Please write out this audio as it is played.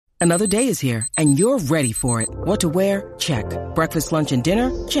Another day is here, and you're ready for it. What to wear? Check. Breakfast, lunch, and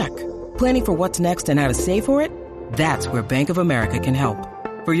dinner? Check. Planning for what's next and how to save for it? That's where Bank of America can help.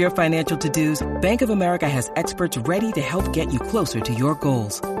 For your financial to-dos, Bank of America has experts ready to help get you closer to your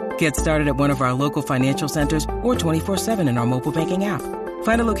goals. Get started at one of our local financial centers or 24/7 in our mobile banking app.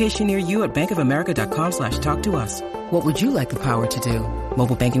 Find a location near you at bankofamerica.com/talktous. What would you like the power to do?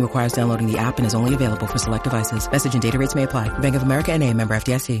 Mobile banking requires downloading the app and is only available for select devices. Message and data rates may apply. Bank of America N.A., member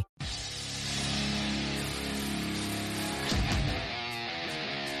FDIC.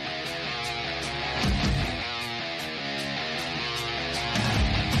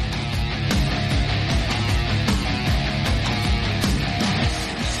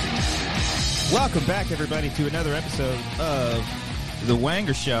 Welcome back, everybody, to another episode of The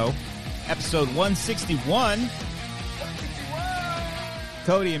Wanger Show, episode 161.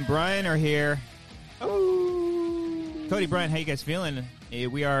 Cody and Brian are here. Oh. Cody, Brian, how you guys feeling?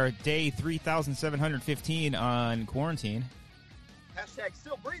 We are day 3,715 on quarantine. Hashtag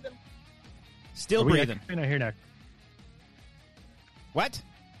still breathing. Still breathing. You're not here now. What?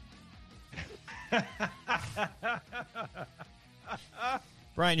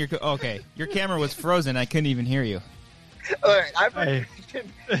 Brian, okay. Your camera was frozen. I couldn't even hear you. All right, I've heard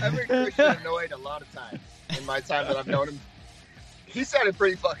Christian annoyed a lot of times in my time that I've known him. He sounded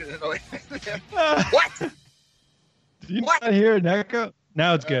pretty fucking annoyed. What? Did you not hear an echo?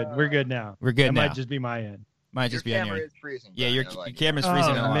 Now it's good. We're good now. We're good now. It might just be my end. Might just be on your camera is freezing. Yeah, your camera's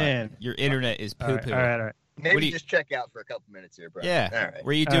freezing. Oh, man. Your internet is poo-poo. All right. Maybe just check out for a couple minutes here, bro. Yeah. All right.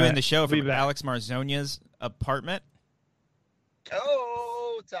 Were you doing the show from back. Alex Marzonia's apartment?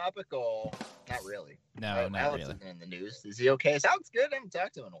 Oh, topical. Not really. No, not Alex really. isn't in the news. Is he okay? Sounds good. I haven't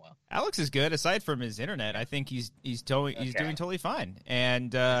talked to him in a while. Alex is good. Aside from his internet, I think he's doing totally fine.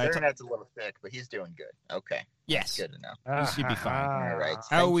 And his internet's a little thick, but he's doing good. Okay. Yes. That's good to know. He should be fine. All right.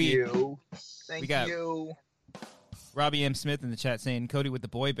 How Thank you. Thank you. Robbie M. Smith in the chat saying Cody with the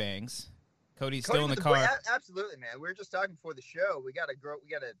boy bangs. Cody's still in the car. Absolutely, man. We were just talking before the show. We gotta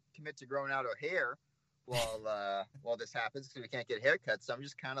commit to growing out our hair while this happens because we can't get haircuts. So I'm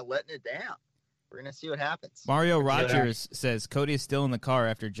just kind of letting it down. We're gonna see what happens. Mario Rogers says Cody is still in the car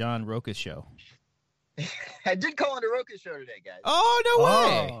after John Roca's show. I did call into Roca's show today, guys. Oh, no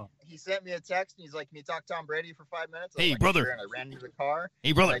way. He sent me a text and he's like, "Can you talk Tom Brady for 5 minutes?" Hey, brother. Sure. And I ran into the car.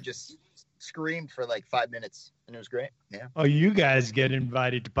 Hey, brother. And I just screamed for like 5 minutes, and it was great. Yeah. Oh, you guys get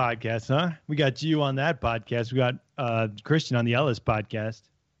invited to podcasts, huh? We got you on that podcast. We got Christian on the Ellis podcast.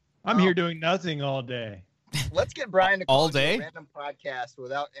 I'm here doing nothing all day. Let's get Brian to all call day a random podcast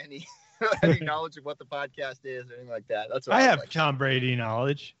without any knowledge of what the podcast is or anything like that. That's what I have like. Tom Brady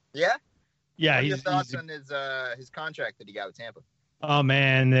knowledge. Yeah. Yeah, what are your thoughts on his contract that he got with Tampa? Oh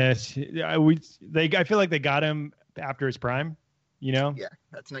man, I feel like they got him after his prime. You know? Yeah,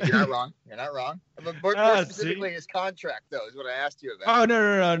 you're not wrong. You're not wrong. But more specifically, his contract though is what I asked you about. Oh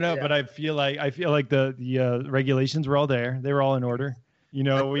no. Yeah. But I feel like the regulations were all there. They were all in order. You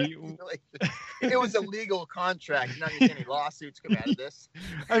know, it was a legal contract. Not going to any lawsuits come out of this.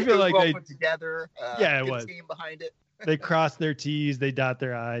 I feel like they put together. It was team behind it. They cross their T's, they dot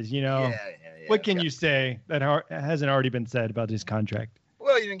their I's. You know, yeah, what can you say that hasn't already been said about his contract?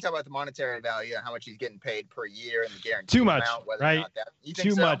 Well, you didn't talk about the monetary value, how much he's getting paid per year, and the guarantee too much, amount, whether right? Or not that. You think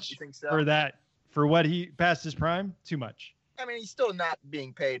too so? much You think so? for that, for what he passed his prime. Too much. I mean, he's still not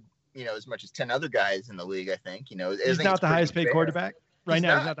being paid, as much as 10 other guys in the league. I think, he's not the highest paid quarterback right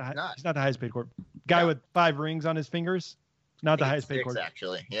now. He's not the highest paid quarterback. Guy with 5 rings on his fingers, not the highest paid quarterback.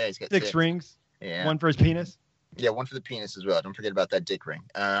 Actually, yeah, he's got 6 rings. Yeah, 1 for his penis. Yeah, 1 for the penis as well. Don't forget about that dick ring.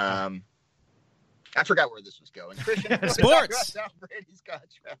 I forgot where this was going. Christian, sports. Tom Brady's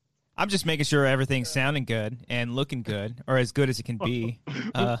contract. I'm just making sure everything's sounding good and looking good, or as good as it can be.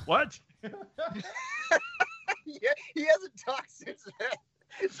 What? Yeah, he hasn't talked since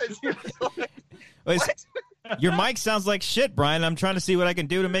then. Since he was like, what? Your mic sounds like shit, Brian. I'm trying to see what I can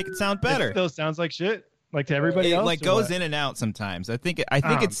do to make it sound better. It still sounds like shit, like to everybody else. It goes in and out sometimes. I think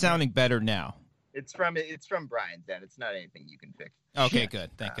it's sounding better now. It's from Brian's end. It's not anything you can fix. Okay, good.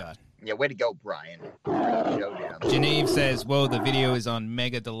 Thank God. Yeah, way to go, Brian. Showdown. Genevieve says, "Whoa, the video is on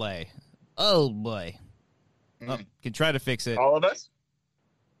mega delay." Oh boy. Can try to fix it. All of us.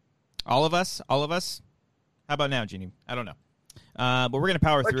 All of us. How about now, Genevieve? I don't know. But we're gonna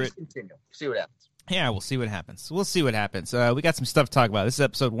power through it. Continue. See what happens. Yeah, we'll see what happens. We got some stuff to talk about. This is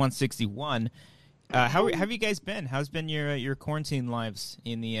episode 161. How have you guys been? How's been your quarantine lives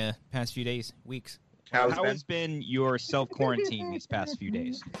in the past few days, weeks? How has been your self-quarantine these past few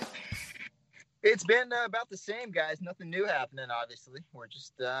days? It's been about the same, guys. Nothing new happening, obviously.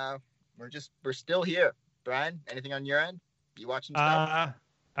 We're still here. Brian, anything on your end? You watching stuff?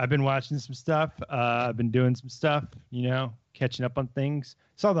 I've been watching some stuff. I've been doing some stuff, catching up on things.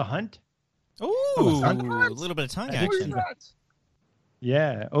 Saw The Hunt. Ooh, Oh, a little bit of tongue I did action.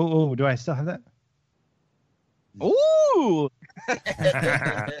 Yeah. Oh, do I still have that? Ooh.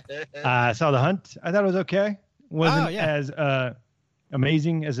 I saw The Hunt. I thought it was okay. Wasn't yeah. as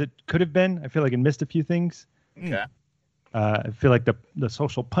amazing as it could have been. I feel like it missed a few things. Okay. I feel like the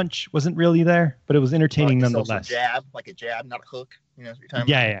social punch wasn't really there, but it was entertaining nonetheless. Like a jab, not a hook. You know what you're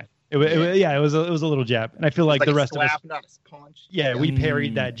talking about? Yeah. It was a little jab, and I feel like the rest of us. Not a punch. Yeah, we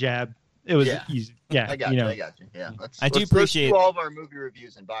parried that jab. It was easy. Yeah, I got you. Yeah, I do appreciate let's do all of our movie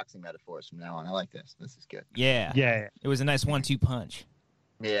reviews and boxing metaphors from now on. I like this. This is good. Yeah. It was a nice 1-2 punch.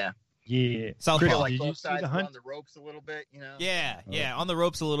 Yeah. Southpaw. Feel like Did you both see sides The were Hunt? on the ropes a little bit, Yeah, on the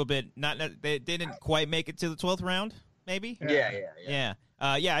ropes a little bit. They didn't quite make it to the 12th round, maybe. Yeah.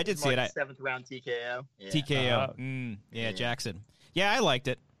 I did see it. 7th round TKO. Yeah. TKO. Jackson. Yeah, I liked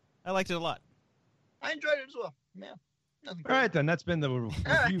it. I liked it a lot. I enjoyed it as well. Yeah. Nothing All right, then. That's been the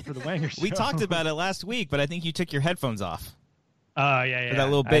review for the Wanger show. We talked about it last week, but I think you took your headphones off. Oh, yeah. For that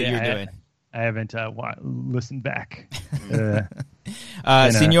little bit you were doing. I haven't listened back.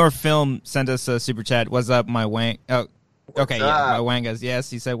 Senior Film sent us a super chat. What's up, my Wang? Oh, okay, my Wangas. Yes,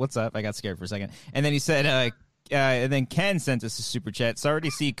 he said, "What's up?" I got scared for a second, and then he said, and then Ken sent us a super chat. Sorry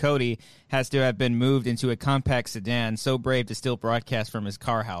to see Cody has to have been moved into a compact sedan. So brave to still broadcast from his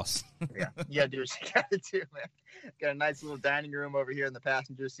car house. Yeah, dude, you got it too, man. Got a nice little dining room over here in the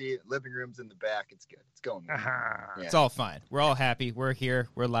passenger seat. Living room's in the back. It's good. It's going good. Yeah. It's all fine. We're all happy. We're here.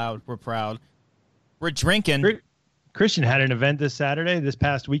 We're loud. We're proud. We're drinking. Christian had an event this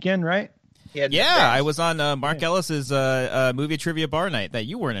past weekend, right? Yeah, I was on Mark Ellis's movie trivia bar night that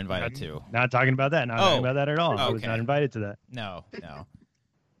you weren't invited to. Not talking about that. Not talking about that at all. I was not invited to that. No.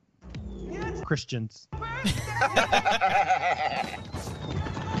 Christians.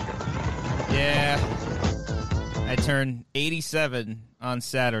 Yeah. I turned 87 on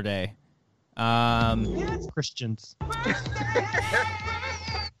Saturday. Christians.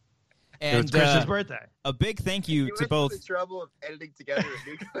 And it was Christian's birthday. A big thank you to both. The trouble of editing together a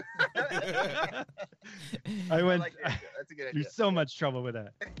new. I went. That's a good idea. There's so much trouble with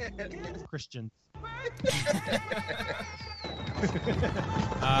that. Christians.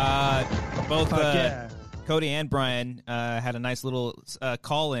 Both Cody and Brian had a nice little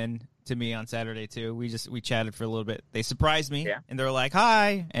call in to me on Saturday too. We chatted for a little bit. They surprised me and they were like,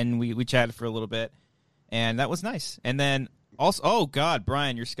 "Hi," and we chatted for a little bit, and that was nice. And then also, oh God,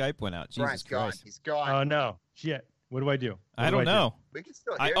 Brian, your Skype went out. Jesus Christ, he's gone. Oh no, shit. What do I do? I don't know. We can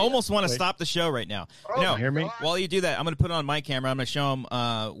still hear I almost want to stop the show right now. Oh, hear me? While you do that, I'm going to put it on my camera. I'm going to show him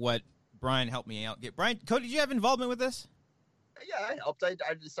what Brian helped me out. Brian, Cody, did you have involvement with this? Yeah, I helped. I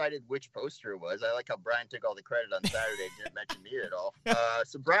decided which poster it was. I like how Brian took all the credit on Saturday and didn't mention me at all.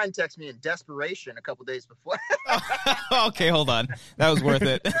 So Brian texted me in desperation a couple days before. Okay, hold on. That was worth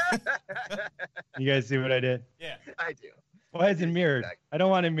it. You guys see what I did? Yeah. I do. Why is it mirrored? I don't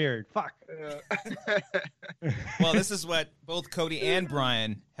want it mirrored. Fuck. Well, this is what both Cody and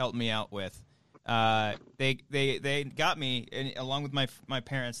Brian helped me out with. They got me, and along with my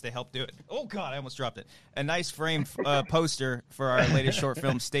parents, they helped do it. Oh God, I almost dropped it. A nice framed poster for our latest short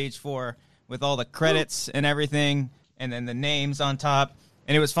film, Stage 4, with all the credits and everything, and then the names on top.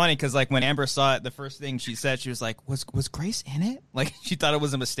 And it was funny because like when Amber saw it, the first thing she said, she was like, "Was Grace in it?" Like she thought it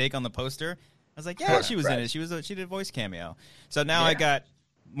was a mistake on the poster. I was like, "Yeah, she was in it. She did a voice cameo." So now I got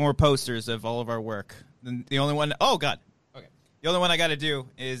more posters of all of our work. The only one, oh God. The only one I got to do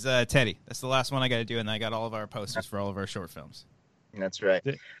is Teddy. That's the last one I got to do, and I got all of our posters for all of our short films. That's right.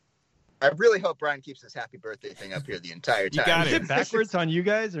 I really hope Brian keeps his happy birthday thing up here the entire time. You got Is it backwards on you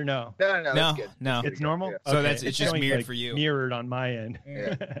guys or no? No, that's good. No. It's normal? Yeah. So Okay. it's just showing, mirrored like, for you. Mirrored on my end.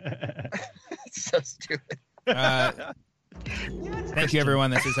 Yeah. It's so stupid. Thank you, everyone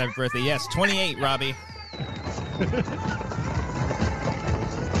that says happy birthday. Yes, 28, Robbie.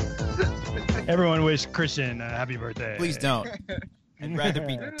 Everyone wish Christian a happy birthday. Please don't. I'd rather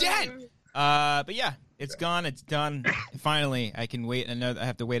be dead. But yeah, it's gone. It's done. Finally, I can wait I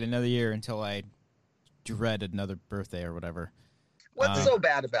have to wait another year until I dread another birthday or whatever. What's so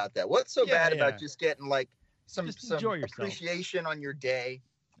bad about that? What's so bad about yeah. just getting like some enjoy yourself. appreciation on your day?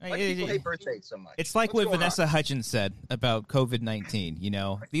 Why It- people it- hate birthdays so much? It's like What's what going Vanessa on? Hutchins said about COVID-19. You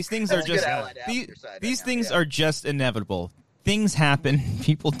know, these things are That's a good just ally to have on your side right these now, things yeah. are just inevitable. Things happen.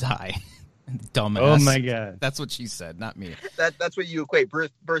 People die. Dumbass. Oh my God. That's what she said, not me. That's what you equate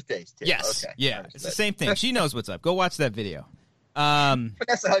birthdays to. Yes. Okay. Yeah. It's the same thing. She knows what's up. Go watch that video.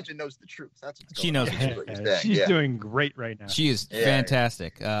 Vanessa Hudgens knows the truth. That's what's going She knows on. the That's what you're saying. She's Yeah. doing great right now. She is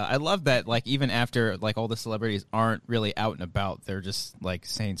fantastic. I love that. Like even after like all the celebrities aren't really out and about, they're just like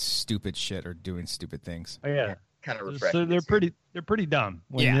saying stupid shit or doing stupid things. Oh yeah. Kind of refreshing. So they're pretty dumb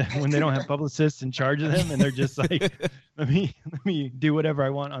when Yeah. when they don't have publicists in charge of them, and they're just like, let me do whatever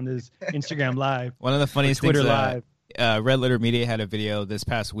I want on this Instagram Live, One of the funniest Twitter things. Live. Red Letter Media had a video this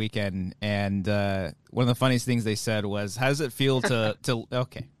past weekend, and one of the funniest things they said was, "How does it feel to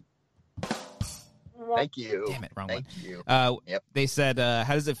okay?" Thank you. Damn it, wrong Thank one. you. Yep. They said,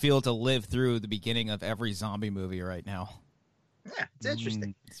 "How does it feel to live through the beginning of every zombie movie right now?" Yeah, it's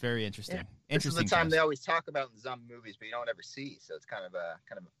interesting. It's very interesting. Yeah. This is Interesting. the time choice. they always talk about in the zombie movies, but you don't ever see. So it's kind of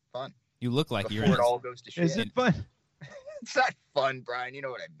fun. You look like Before you're. it all goes to shit. Is it fun? It's not fun, Brian. You know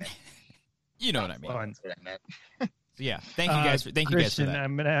what I meant. You know what I mean. Fun. That's what I meant. So, yeah. Thank you guys. Thank you guys for Christian, that.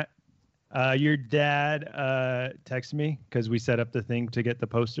 I'm gonna. Your dad texted me because we set up the thing to get the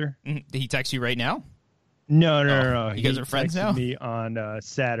poster. Did he text you right now? No. You guys He are friends texted now? me on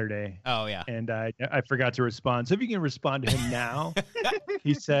Saturday, Oh yeah. and I forgot to respond. So if you can respond to him now,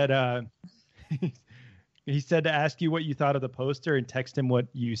 he said he said to ask you what you thought of the poster and text him what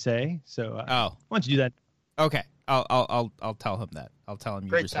you say. So Oh. why don't you do that? Okay. I'll tell him that. I'll tell him you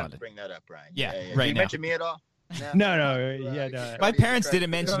Great time to responded. bring that up, Brian. Yeah, Did right you now. mention me at all? No, yeah, no. My parents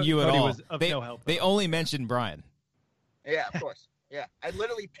didn't mention you at Cody all. was of They, no help. they only mentioned Brian. Yeah, of course. Yeah, I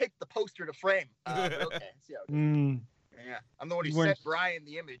literally picked the poster to frame. But okay, see how it is. Yeah, I'm the one who You weren't- sent Brian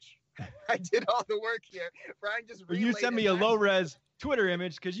the image. I did all the work here. Brian just. Well, you relayed sent me it a back. low res Twitter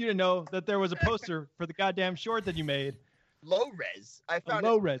image because you didn't know that there was a poster for the goddamn short that you made. Low res. I A found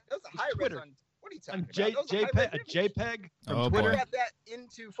low it. res. That was a high Twitter. res on. What are you On talking about? That was a high-res a image. JPEG from Oh, I Twitter. boy. got that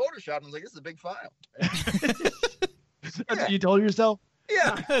into Photoshop and I was like, this is a big file. That's what you told yourself.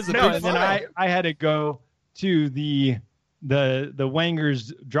 Yeah. That's a No, big and then file. I had to go to the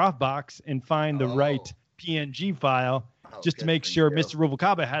Wanger's Dropbox and find the Oh. right PNG file Oh, just to good make for sure you. Mr.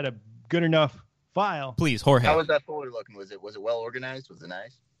 Rubalcaba had a good enough file. Please, Jorge. How was that folder looking? Was it well organized? Was it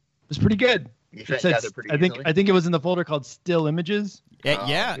nice? It was pretty good. You It fit said- together pretty I think easily? it was in the folder called Still Images,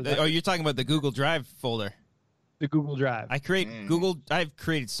 Yeah. Oh, Oh, you're talking about the Google Drive folder. the Google Drive. I've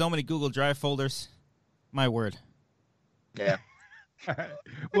created so many Google Drive folders. My word. Yeah.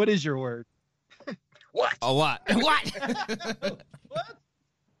 What is your word? What? A lot. What? What?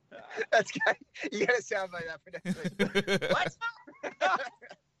 That's got, you gotta sound like that for next week. What?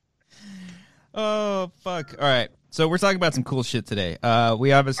 Oh, fuck. All right. So we're talking about some cool shit today.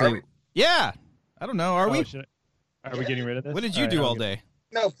 We obviously... Are we? Yeah. I don't know. Are we? Are we getting rid of this? What did you do all day?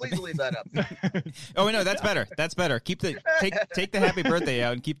 No, please leave that up. Oh, no, that's better. That's better. Take the happy birthday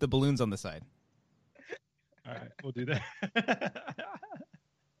out and keep the balloons on the side. All right, we'll do that.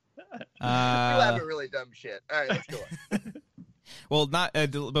 You haven't really dumb shit. All right, let's go on. Well, not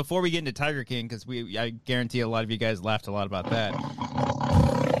before we get into Tiger King, because I guarantee a lot of you guys laughed a lot about that.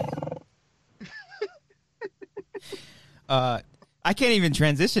 I can't even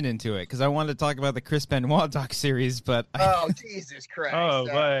transition into it because I wanted to talk about the Chris Benoit doc series, but Oh, Jesus Christ. Oh, All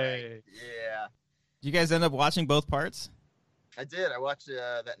boy. right. Yeah. you guys end up watching both parts I did. I watched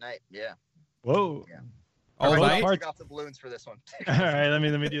that night. Yeah. Whoa. Yeah. all I night. took off the balloons for this one. All right, let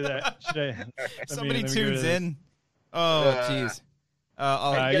me do that. Should I? Somebody let me get rid tunes of this. in. Oh, jeez.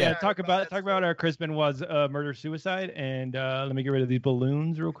 Yeah, Yeah, talk about talk about our Chris Benoit's murder suicide, and let me get rid of these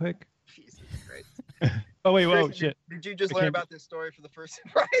balloons real quick. Jesus Christ. Oh wait, whoa, Christian, shit! Did you just I learn can't- about this story for the first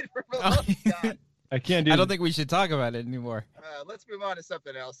time? Oh. God. I can't do. I don't think we should talk about it anymore. Let's move on to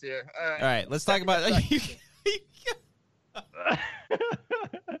something else here. All right, let's talk about. do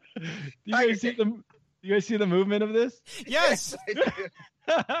you guys see the? Do you guys see the movement of this? Yes,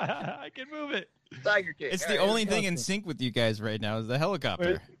 I can move it. Tiger King. it's All the right, only let's thing in sync with you guys right now is the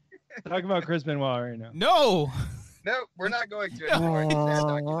helicopter. Talk about Chris Benoit right now. No. go. No, we're not going to anymore. It's a sad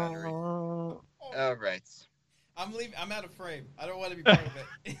documentary. All right. I'm leaving. I'm out of frame. I don't want to be part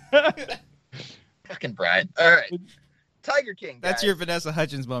of it. Fucking Brian. All right. Tiger King. That's guys. your Vanessa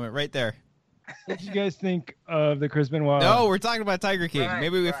Hudgens moment right there. What did you guys think of the Chris Benoit? No, we're talking about Tiger King. Right,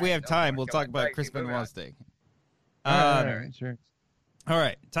 Maybe if we right. have No, time, we're we'll going talk about Tiger Chris King. Moving Benoit's thing. All right, sure. All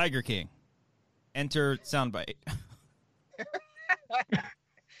right, Tiger King. Enter soundbite.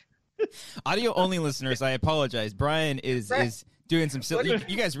 Audio only listeners, I apologize. Brian is doing some silly. What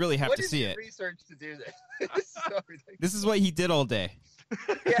You guys really have What to is see your it. research to do this? This is so ridiculous. This is what he did all day.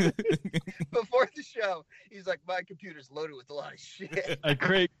 Yeah. Before the show, he's like, my computer's loaded with a lot of shit. I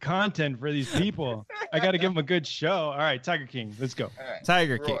create content for these people. I got to give them a good show. All right, Tiger King, let's go. All right.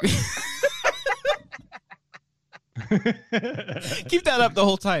 Tiger King. Roar. Keep that up the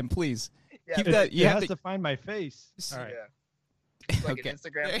whole time, please. Yeah. Keep that. You it have has to. to find my face. All right. Yeah. It's like Okay. an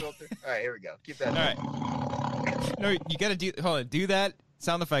Instagram filter. All right, here we go. Keep that. All right. No, you got to do that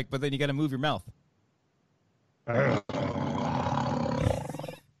sound effect, but then you got to move your mouth. All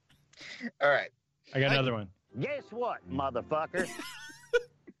right. I got another one. Guess what, motherfucker?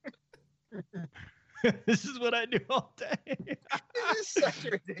 This is what I do all day. This is such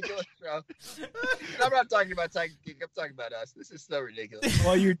a ridiculous show. I'm not talking about Tiger King. I'm talking about us. This is so ridiculous.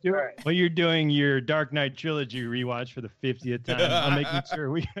 While you're All right. doing your Dark Knight trilogy rewatch for the 50th time, I'm making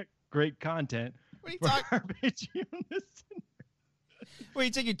sure we got great content What are you for talking? our Patreon listeners. Wait,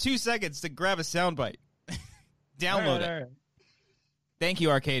 it took you 2 seconds to grab a soundbite. Download All right, it. all right. Thank you,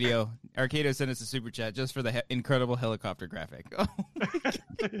 Arcadio. Arcadio sent us a super chat just for the incredible helicopter graphic. Oh my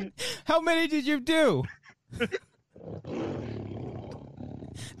God. How many did you do?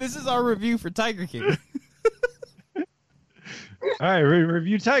 This is our review for Tiger King. All right,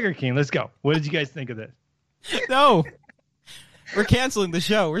 review Tiger King. Let's go. What did you guys think of this? No. We're canceling the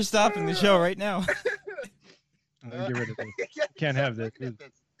show. We're stopping the show right now. Get rid of this. Can't have this.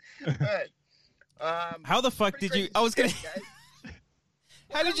 All right. How the fuck Pretty did you? crazy I was gonna. shit, guys.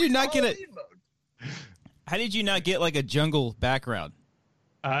 How did you not get it? Halloween mode. How did you not get like a jungle background?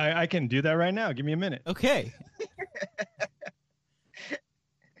 I can do that right now. Give me a minute. Okay,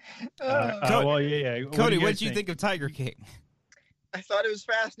 Well, yeah. Cody, what what did you think of Tiger King? I thought it was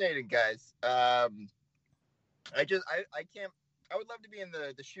fascinating, guys. I can't. I would love to be in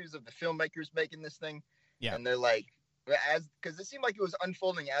the shoes of the filmmakers making this thing. Yeah. And they're like, because it seemed like it was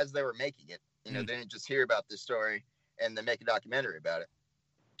unfolding as they were making it. You know, they didn't just hear about this story and then make a documentary about it.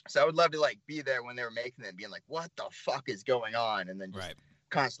 So I would love to like be there when they were making it and being like, what the fuck is going on? And then just Right.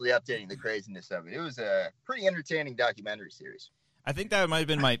 constantly updating the craziness of it. It was a pretty entertaining documentary series. I think that might have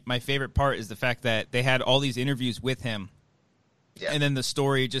been my favorite part is the fact that they had all these interviews with him, Yeah. and then the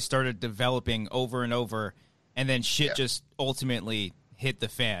story just started developing over and over, and then shit Yeah. just ultimately hit the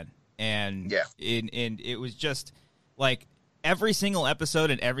fan, and Yeah. it was just like every single episode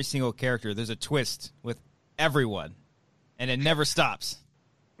and every single character, there's a twist with everyone, and it never stops.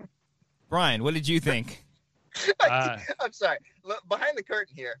 Brian, what did you think? I'm sorry. Look, behind the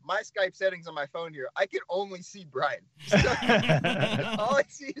curtain here, my Skype settings on my phone here, I can only see Brian. So, all I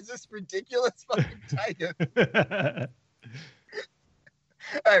see is this ridiculous fucking tiger.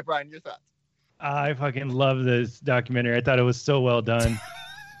 All right, Brian, your thoughts. I fucking love this documentary. I thought it was so well done.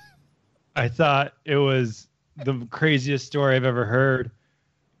 I thought it was the craziest story I've ever heard.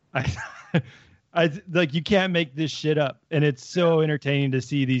 I like you can't make this shit up, and it's so entertaining to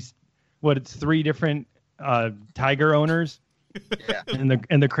see these. It's 3 different tiger owners, Yeah.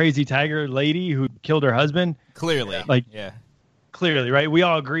 and the crazy tiger lady who killed her husband. Clearly, Like- yeah, Clearly, right? We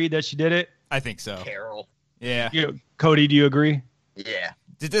all agreed that she did it. I think so. Carol. Yeah. Cody, do you agree? Yeah.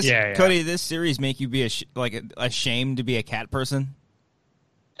 Did this Yeah. Cody? Did this series make you be ashamed to be a cat person?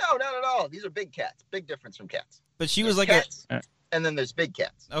 No, not at all. These are big cats. Big difference from cats. But she was There's like cats, and then there's big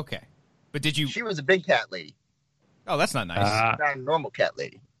cats. okay. But did you? She was a big cat lady, Oh, that's not nice. not a normal cat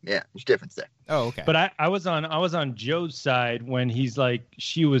lady. Yeah, there's difference there. Oh, okay. But I was on Joe's side when he's like,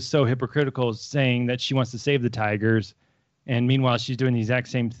 she was so hypocritical saying that she wants to save the tigers, and meanwhile she's doing the exact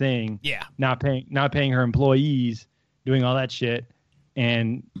same thing, yeah, not paying her employees, doing all that shit,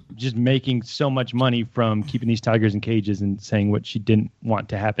 and just making so much money from keeping these tigers in cages and saying what she didn't want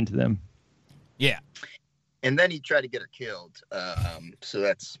to happen to them. yeah. And then he tried to get her killed. So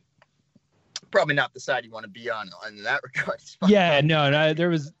that's probably not the side you want to be on in that regard. It's fucking- Yeah, no, there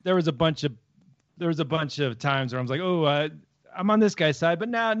was a bunch of times where I was like, oh, I'm on this guy's side, but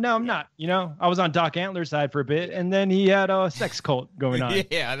no, I'm not. You know, I was on Doc Antler's side for a bit, and then he had a sex cult going on.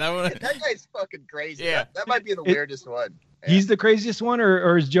 Yeah, that one. That guy's fucking crazy. Yeah. That might be the weirdest one. Yeah. He's the craziest one,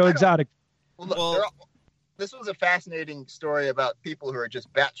 or is Joe I don't- Exotic? Well, look, Well- this was a fascinating story about people who are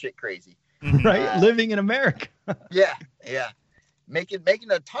just batshit crazy. Right, living in America. Yeah, making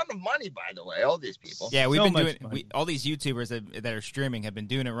a ton of money. By the way, all these people. Yeah, we've So been much doing. money. All these YouTubers that are streaming have been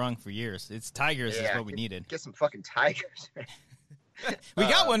doing it wrong for years. It's tigers is Yeah, what we needed. Get some fucking tigers. We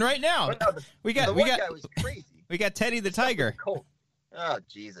got one right now. But no, We the got one guy was crazy. we got Teddy the tiger. Colt. Oh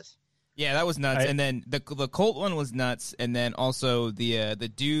Jesus. Yeah, that was nuts. I- And then the Colt one was nuts. And then also the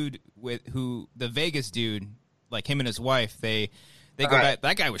dude the Vegas dude, like him and his wife, they go All right. back.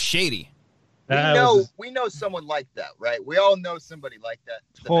 That guy was shady. We know someone like that, right? We all know somebody like that.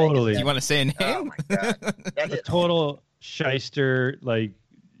 The Totally. Vegas You want to say a name? Oh my god, that a hit. total shyster, like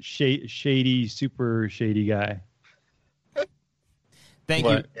shady, super shady guy. Thank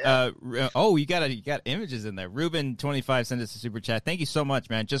What? you. You got images in there. Ruben25 sent us a super chat. Thank you so much,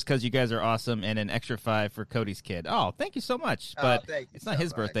 man. Just because you guys are awesome, and an extra 5 for Cody's kid. Oh, thank you so much. But thank you it's not so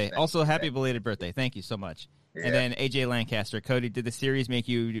his much. birthday. Thank Also, you. happy belated birthday. Thank you so much. Yeah. And then AJ Lancaster, Cody, did the series make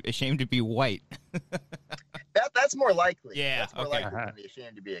you ashamed to be white? That's more likely. Yeah, That's more okay. likely than be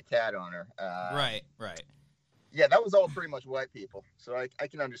ashamed to be a cat owner. Right. Yeah, that was all pretty much white people. So I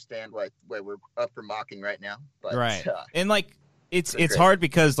can understand why we're up for mocking right now. But, Right. And like it's great. hard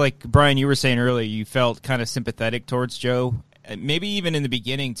because like Brian, you were saying earlier, you felt kind of sympathetic towards Joe, maybe even in the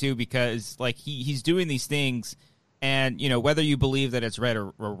beginning too, because like he's doing these things, and you know whether you believe that it's right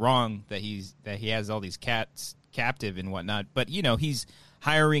or wrong that he has all these cats captive and whatnot, but you know he's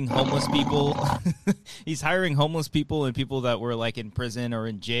hiring homeless people. He's hiring homeless people and people that were like in prison or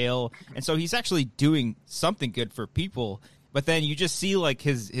in jail, and so he's actually doing something good for people. But then you just see like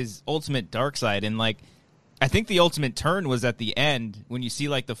his ultimate dark side, and like I think the ultimate turn was at the end when you see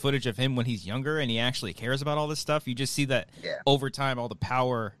like the footage of him when he's younger and he actually cares about all this stuff. You just see that over time all the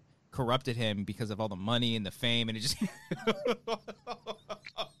power corrupted him because of all the money and the fame, and it just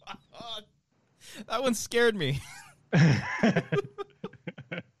that one scared me.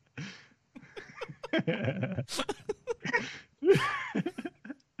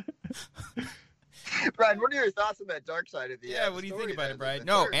 Brian, what are your thoughts on that dark side of the what do you think story about then? it, Brian?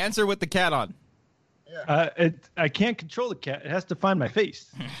 No, answer with the cat on. Yeah. I can't control the cat. It has to find my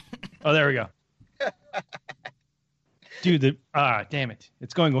face. Oh, there we go. Dude, damn it.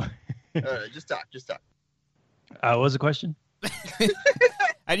 It's going away. Just talk. What was the question?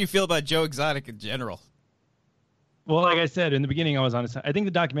 How do you feel about Joe Exotic in general? Well, like I said, in the beginning, I was on his side. I think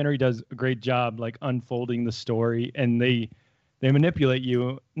the documentary does a great job, like unfolding the story, and they manipulate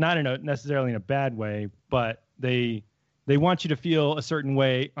you, not necessarily in a bad way, but they want you to feel a certain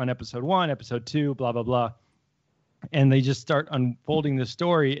way on episode 1, episode 2, blah blah blah, and they just start unfolding the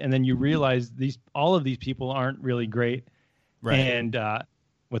story, and then you realize all of these people aren't really great. Right. And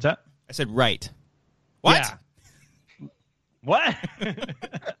what's that? I said right. What? Yeah. What?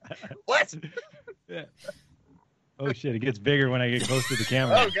 What? Yeah. Oh shit! It gets bigger when I get close to the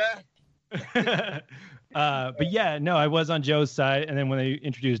camera. Oh god. But yeah, no, I was on Joe's side, and then when they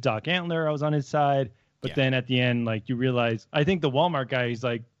introduced Doc Antler, I was on his side. But then at the end, like you realize, I think the Walmart guy, he's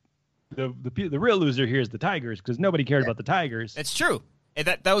like, the real loser here is the Tigers because nobody cared about the Tigers. It's true. And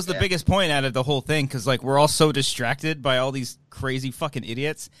that was the biggest point out of the whole thing, because like we're all so distracted by all these crazy fucking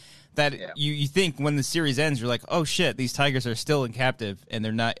idiots that you think when the series ends, you're like, oh shit, these tigers are still in captive and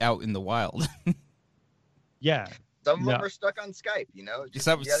they're not out in the wild. Yeah. Some of them are stuck on Skype, you know.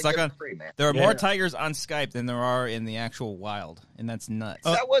 Stuck on. Free, man. There are more tigers on Skype than there are in the actual wild, and that's nuts.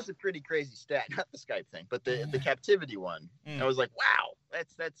 That was a pretty crazy stat, not the Skype thing, but the captivity one. I was like, wow,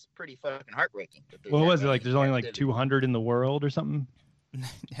 that's pretty fucking heartbreaking. What was it like? There's only like 200 in the world or something. I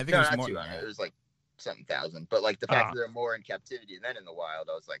think no, it was not more. 200. It was like something thousand, but like the fact that there are more in captivity than in the wild,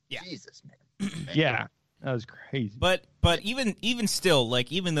 I was like, Jesus, man. Yeah, that was crazy. But even still,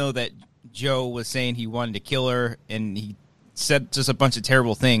 like even though that Joe was saying he wanted to kill her and he said just a bunch of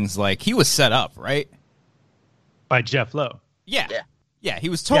terrible things, like he was set up, right? By Jeff Lowe. Yeah, he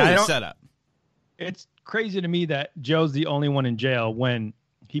was totally set up. It's crazy to me that Joe's the only one in jail when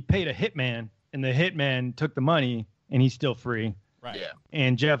he paid a hitman and the hitman took the money and he's still free. Right. Yeah.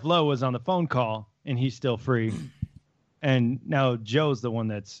 And Jeff Lowe was on the phone call and he's still free. And now Joe's the one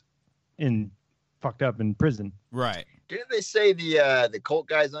that's fucked up in prison. Right. Didn't they say the cult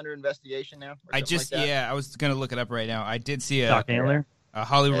guy's under investigation now? I was gonna look it up right now. I did see Doc Antler? A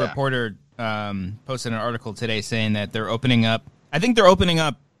Hollywood Reporter posted an article today saying that they're opening up. I think they're opening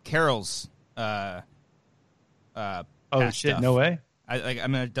up Carol's. Oh shit! Stuff. No way.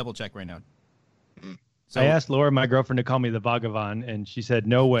 I'm gonna double check right now. So, I asked Laura, my girlfriend, to call me the Bhagavan, and she said,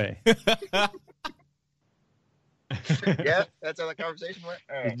 "No way." Yeah, that's how the conversation went.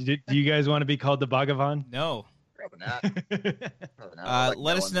 All right. Do you guys want to be called the Bhagavan? No. Probably not.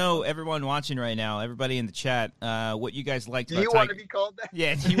 Let us know, everyone watching right now, everybody in the chat, what you guys liked. Do about you want to be called that?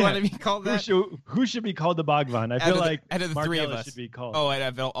 Yeah, do you want to be called that? Who should be called the Bhagavan? I feel like out of the Mark three Ellis of us should be called. Oh, out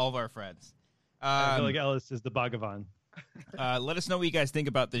of all of our friends. I feel like Ellis is the Bhagavan. Let us know what you guys think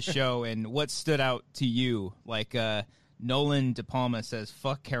about this show and what stood out to you. Like Nolan De Palma says,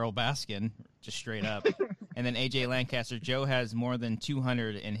 "Fuck Carol Baskin," just straight up. And then AJ Lancaster, Joe has more than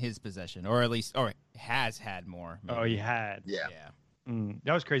 200 in his possession, or has had more. Maybe. Oh, he had. Yeah.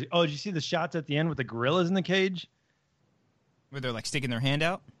 That was crazy. Oh, did you see the shots at the end with the gorillas in the cage? Where they're like sticking their hand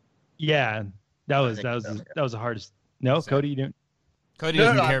out? Yeah, that was the hardest. No, So, Cody, you didn't. Cody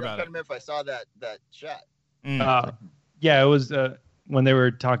doesn't care I about it. couldn't remember if I saw that shot. Yeah, it was when they were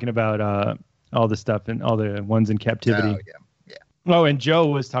talking about all the stuff and all the ones in captivity. Oh, yeah. Oh, and Joe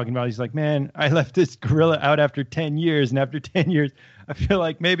was talking about, he's like, man, I left this gorilla out after 10 years, and after 10 years, I feel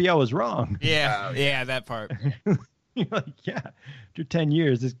like maybe I was wrong. Yeah, that part. You're like, yeah, after 10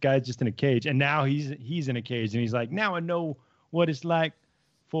 years, this guy's just in a cage. And now he's in a cage. And he's like, now I know what it's like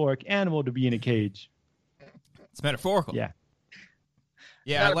for an animal to be in a cage. It's metaphorical. Yeah.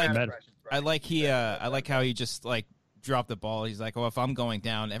 Yeah, Not a bad impression, I like how he just like dropped the ball. He's like, "Oh, if I'm going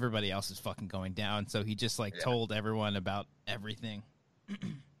down, everybody else is fucking going down." So he just like told everyone about everything.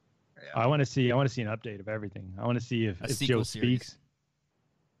 I want to see an update of everything. I want to see if Joe speaks.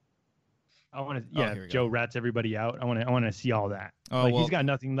 I want to Joe rats everybody out. I want to see all that. Oh, he's got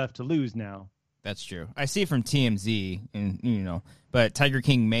nothing left to lose now. That's true. I see it from TMZ, and but Tiger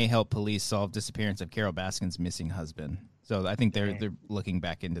King may help police solve disappearance of Carol Baskin's missing husband. So I think they're looking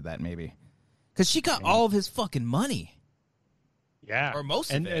back into that maybe, because she got all of his fucking money. Yeah, or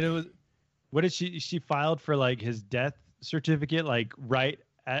most of it. And it was, what did she filed for like his death certificate like right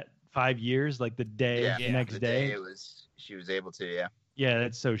at 5 years, like the next day. She was able to. Yeah. Yeah,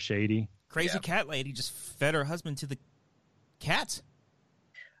 that's so shady. Crazy cat lady just fed her husband to the cats.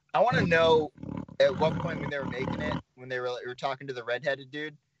 I want to know at what point when they were making it, when they were talking to the redheaded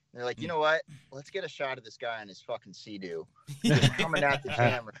dude, they're like, you know what? Let's get a shot of this guy on his fucking Sea-Doo coming at the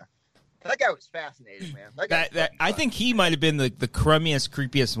camera. That guy was fascinating, man. I think he might have been the crummiest,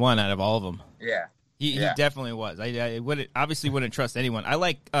 creepiest one out of all of them. Yeah. He definitely was. I obviously wouldn't trust anyone. I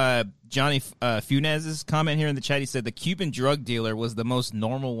like Johnny Funez's comment here in the chat. He said the Cuban drug dealer was the most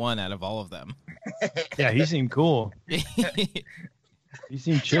normal one out of all of them. Yeah, he seemed cool. He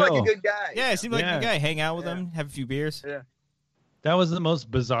seemed chill. Seemed like a good guy. Yeah, he seemed like a good guy. Hang out with him, have a few beers. Yeah. That was the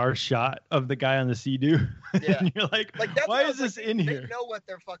most bizarre shot of the guy on the Sea-Doo. Yeah. And you're like why is this in here? They know what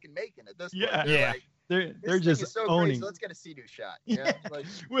they're fucking making at this point. Yeah. They're just so owning. Crazy. Let's get a Sea-Doo shot. Yeah.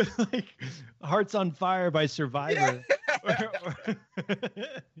 With like Hearts on Fire by Survivor. Yeah.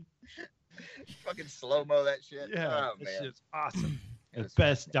 Fucking slow-mo that shit. Yeah, oh, man. Shit's awesome. The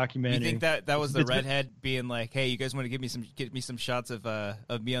best documentary. You think that was the redhead being like, "Hey, you guys want to get me some shots of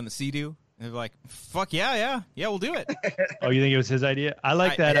me on the Sea-Doo?" And they're like, "Fuck yeah, we'll do it." Oh, you think it was his idea? I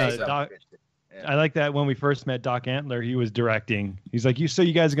like that. Doc, I like that when we first met Doc Antler, he was directing. He's like, you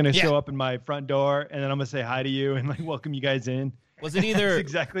guys are gonna show up in my front door, and then I'm gonna say hi to you and like welcome you guys in. Was it either That's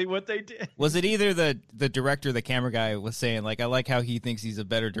exactly what they did? Was it either the director, the camera guy was saying like, I like how he thinks he's a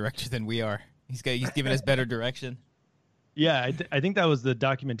better director than we are. He's giving us better direction. Yeah, I think that was the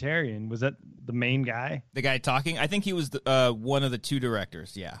documentarian. Was that the main guy? The guy talking? I think he was one of the two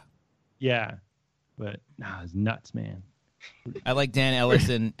directors. Yeah. Yeah, but it's nuts, man. I like Dan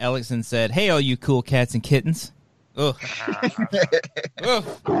Ellison. Ellison said, "Hey, all you cool cats and kittens." Ugh.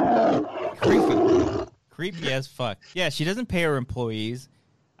 Ugh. Creepy as fuck. Yeah, she doesn't pay her employees.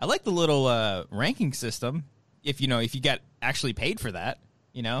 I like the little ranking system. If you got actually paid for that,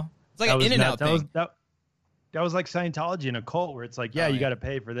 it's like an In-N-Out thing. That was like Scientology in a cult where it's like, you got to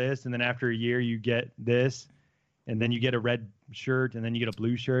pay for this, and then after a year you get this, and then you get a red shirt, and then you get a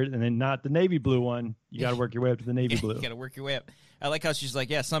blue shirt, and then not the navy blue one. You got to work your way up to the navy blue. You got to work your way up. I like how she's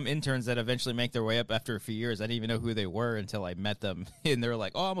like, some interns that eventually make their way up after a few years, I didn't even know who they were until I met them, and they're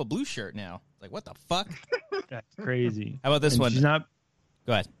like, "Oh, I'm a blue shirt now." Like, what the fuck? That's crazy. How about this one? She's not.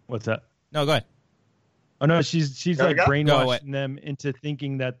 Go ahead. What's up? No, go ahead. Oh no, she's like brainwashing them into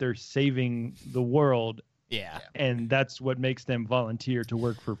thinking that they're saving the world. Yeah. And that's what makes them volunteer to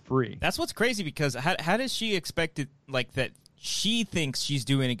work for free. That's what's crazy, because how does she expect it, like, that she thinks she's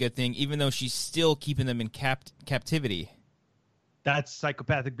doing a good thing even though she's still keeping them in captivity? That's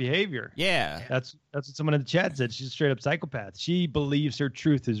psychopathic behavior. Yeah. That's what someone in the chat said. She's a straight up psychopath. She believes her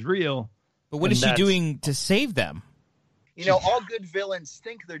truth is real. But what is she doing to save them? All good villains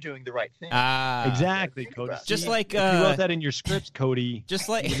think they're doing the right thing. Exactly, Cody. Just like if you wrote that in your scripts, Cody. Just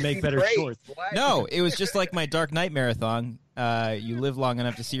like you'd make better shorts. No, it was just like my Dark Knight marathon. You live long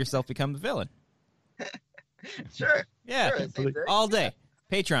enough to see yourself become the villain. Sure. Yeah, sure, all day.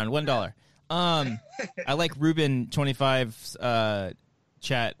 Patreon, $1. I like Ruben25's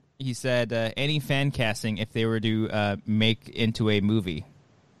chat. He said, any fan casting if they were to make into a movie.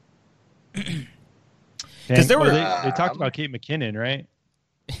 Because they talked about Kate McKinnon, right?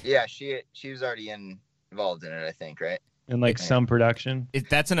 Yeah, she was already involved in it, I think, right? In like some production.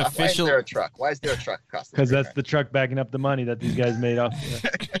 That's an official. Why is there a truck? Why is there a truck across the Because that's the truck backing up the money that these guys made off.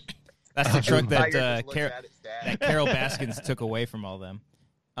 That's the truck that Carol Baskins took away from all them.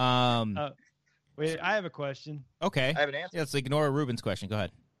 Wait, I have a question. Okay. I have an answer. Yeah, let's ignore Ruben's question. Go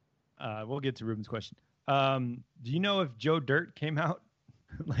ahead. We'll get to Ruben's question. Do you know if Joe Dirt came out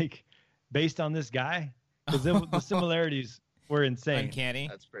like based on this guy? Because the similarities were insane. Uncanny.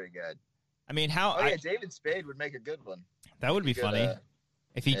 That's pretty good. I mean, David Spade would make a good one. That would be funny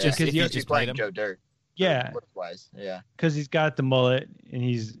if he just played him. Joe Dirt. Yeah. Wise. Yeah. Because he's got the mullet and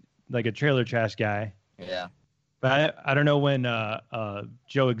he's like a trailer trash guy. Yeah. But I don't know when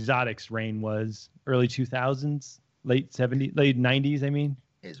Joe Exotic's reign was. Early 2000s, late 70s, late 90s. I mean,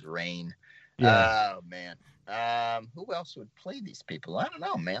 His reign. Yeah. Oh man. Who else would play these people? I don't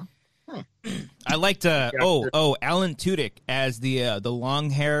know, man. I liked Alan Tudyk as the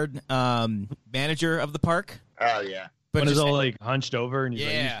long-haired manager of the park. Oh yeah. But when he's just- all like hunched over and he's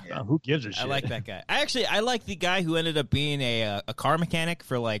Yeah. like, who gives a shit? I like that guy. I like the guy who ended up being a car mechanic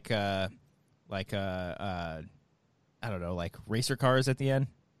for I don't know, like racer cars at the end.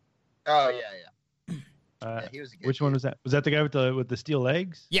 Oh yeah. Yeah, he was a good Which one dude. was that? Was that the guy with the steel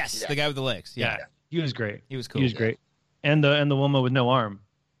legs? Yes, Yeah. the guy with the legs. Yeah, He was great. he was cool. He was great. And the woman with no arm.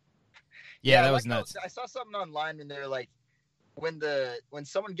 Yeah, that I was like how- nuts. I saw something online and they're like, when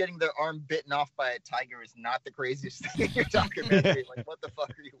someone getting their arm bitten off by a tiger is not the craziest thing in your documentary. Like, what the fuck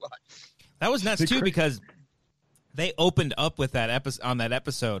are you watching? That was nuts too because they opened up with that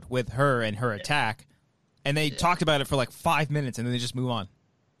episode with her and her attack, and they talked about it for like 5 minutes, and then they just move on.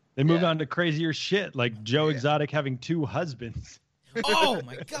 They moved Yeah. on to crazier shit, like Joe Exotic having 2 husbands. Oh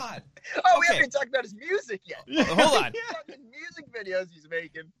my god! Oh, we Okay. haven't even talked about his music yet. Hold on. Fucking music videos he's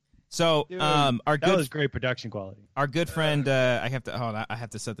making. So, Dude, our that good was great production quality. our good friend, I have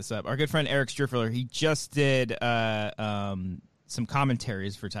to set this up. Our good friend Eric Striffler, he just did some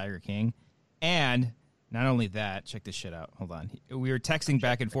commentaries for Tiger King, and not only that, check this shit out. Hold on, we were texting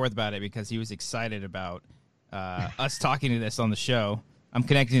back and forth about it because he was excited about us talking to this on the show. I'm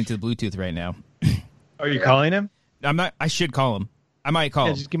connecting it to the Bluetooth right now. Are you calling him? I'm not. I should call him. I might call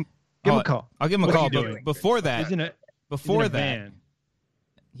Yeah, him. just give him a call. I'll give him a What's call. he But doing? before that, He's in a that, van.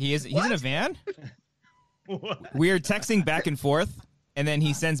 he's in a van. We are texting back and forth, and then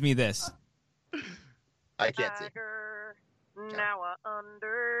he sends me this. I can't see. Tiger, now I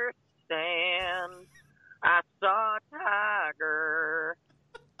understand. I saw Tiger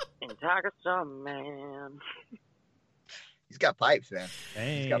in Tiger Some Man. He's got pipes, man.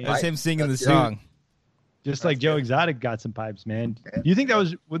 Dang. got That's him singing the That's song. Just like Joe Exotic got some pipes, man. Do you think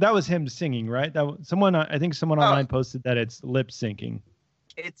that was him singing, right? I think someone online posted that it's lip syncing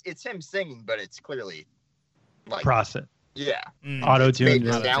It's him singing, but it's clearly like process, yeah, auto it's made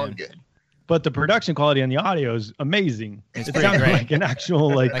tune. to sound good. But the production quality on the audio is amazing. It's It pretty sounded great. like an actual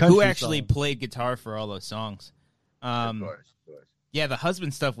like Like country who actually song. played guitar for all those songs? Of course. Yeah, the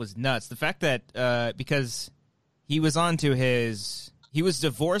husband stuff was nuts. The fact that because he was he was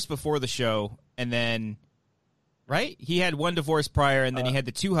divorced before the show, and then right, he had one divorce prior, and then he had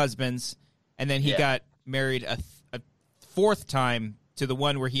the 2 husbands, and then he got married a 4th time to the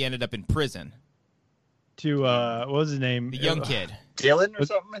one where he ended up in prison. To what was his name? The young kid. Dylan or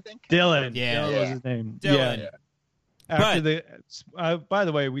something, I think. Dylan. Yeah. Dylan was his name. Dylan. Yeah. After by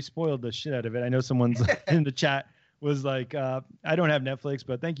the way, we spoiled the shit out of it. I know someone's in the chat was like, I don't have Netflix,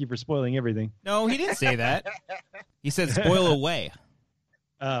 but thank you for spoiling everything. No, he didn't say that. He said spoil away.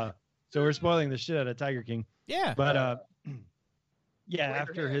 So we're spoiling the shit out of Tiger King. Yeah. But yeah, Wait for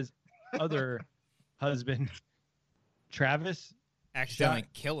after him. his other husband, Travis, Accidentally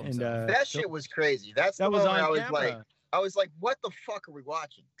shot kill and himself. That shit was crazy. That's that the was moment on I was camera. like, what the fuck are we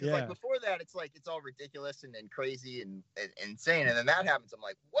watching? Because Yeah. like before that, it's like it's all ridiculous and crazy and insane, and then that happens. I'm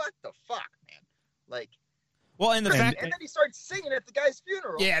like, what the fuck, man? Like, Well, and the and fact, then he starts singing at the guy's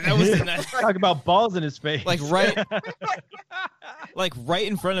funeral. yeah, that was the nuts. Talk about balls in his face. Like right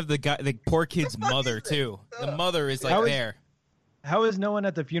in front of the guy, the poor kid's The fuck mother is this? too. The mother is like How is- there. How is no one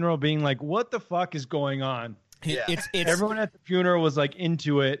at the funeral being like, what the fuck is going on? Yeah. It's Everyone at the funeral was like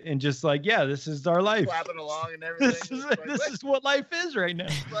into it and just like, yeah, this is our life. clapping along and everything. This is what life is right now.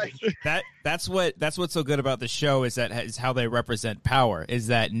 like, that's what's so good about the show is how they represent power, is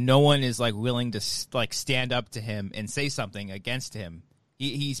that no one is like willing to like stand up to him and say something against him.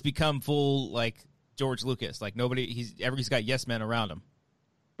 He's become full like George Lucas. Like everybody's got yes men around him.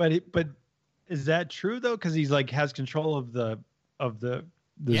 But is that true though? Because he's like has control of the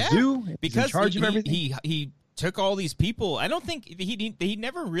Yeah, zoo. He's because in charge of everything. he took all these people. I don't think he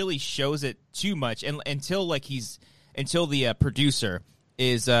never really shows it too much until the producer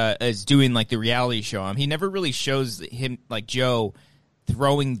is doing like the reality show. He never really shows him like Joe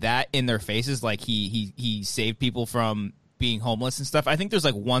throwing that in their faces, like he saved people from being homeless and stuff. I think there's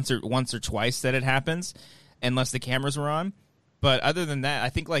like once or twice that it happens, unless the cameras were on. But other than that, I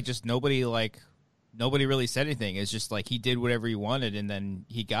think like just nobody really said anything. It's just like he did whatever he wanted, and then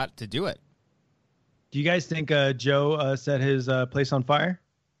he got to do it. Do you guys think Joe set his place on fire?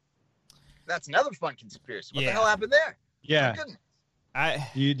 that's another fun conspiracy. What Yeah. the hell happened there? Yeah. My goodness. I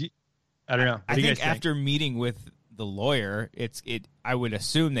I don't know. What I do you think guys think? after meeting with the lawyer, I would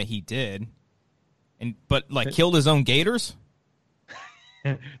assume that he did, but like killed his own gators.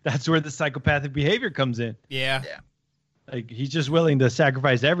 That's where the psychopathic behavior comes in. Yeah. Like he's just willing to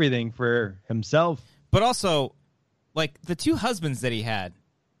sacrifice everything for himself. But also, like the two husbands that he had,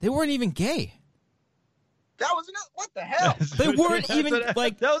 they weren't even gay. That was another. What the hell? They weren't even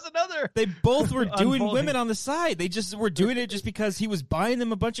like. That was another. They both were doing Unfolding. women on the side. They just were doing it just because he was buying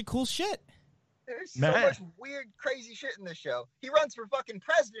them a bunch of cool shit. There's so Man. much weird, crazy shit in this show. He runs for fucking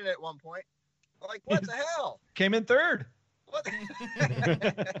president at one point. Like, what the hell? Came in third. What?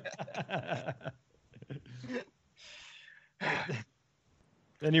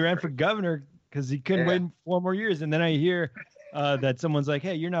 Then he ran for governor because he couldn't wait 4 more years. And then I hear that someone's like,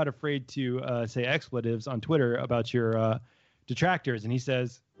 "Hey, you're not afraid to say expletives on Twitter about your detractors?" And he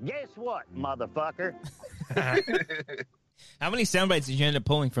says, Guess what, motherfucker? How many sound bites did you end up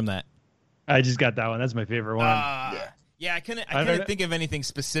pulling from that? "I just got that one. That's my favorite one." Yeah, I couldn't think of anything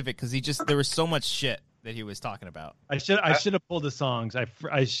specific because there was so much shit that he was talking about. I should have pulled the songs.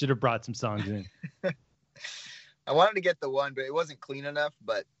 I should have brought some songs in. I wanted to get the one, but it wasn't clean enough.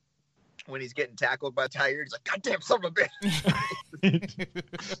 But when he's getting tackled by Tiger, he's like, "Goddamn son of a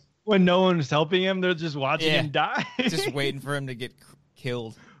bitch!" When no one's helping him, they're just watching him die. Just waiting for him to get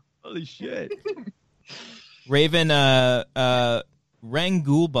killed. Holy shit! Raven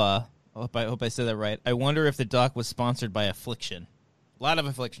Rangulba. I hope I said that right. I wonder if the doc was sponsored by Affliction. A lot of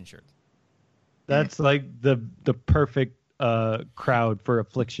Affliction shirts. That's like the perfect crowd for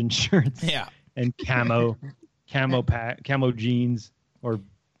Affliction shirts. Yeah. And camo jeans, or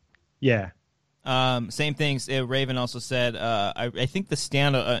same things. Raven also said, I think the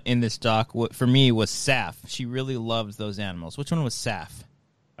stand in this doc for me was Saf. She really loved those animals. Which one was Saf?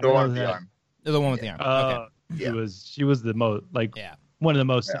 The one with the arm. The one with the arm. Okay. She was the most one of the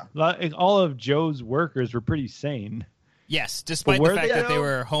most. Like, all of Joe's workers were pretty sane. Yes, despite the fact that they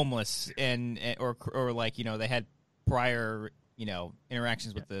were homeless or like they had prior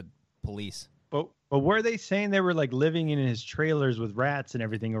interactions with the police. But were they saying they were like living in his trailers with rats and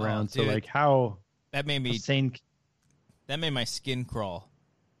everything around? Dude, so like how that made me sane? That made my skin crawl.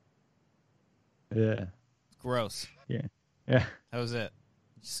 Yeah. Gross. Yeah. That was it.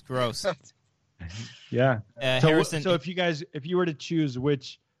 Just gross. Yeah. Harrison. So if you were to choose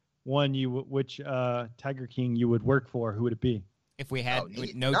which Tiger King you would work for, who would it be? If we had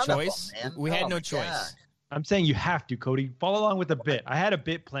no choice, we had no choice. God. I'm saying you have to, Cody. Follow along with the bit. I had a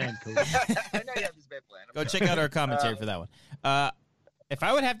bit planned, Cody. I know you have this bit plan. Go check out our commentary for that one. If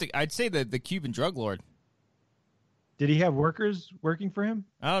I would have to, I'd say the Cuban drug lord. Did he have workers working for him?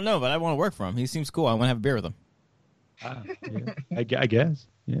 I don't know, but I want to work for him. He seems cool. I want to have a beer with him. Yeah. I guess.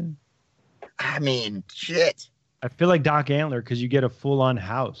 Yeah. I mean, shit. I feel like Doc Antler because you get a full-on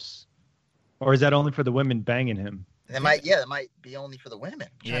house. Or is that only for the women banging him? That might be only for the women.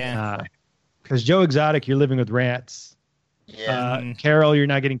 Yeah. Because Joe Exotic, you're living with rats. Yeah. Carol, you're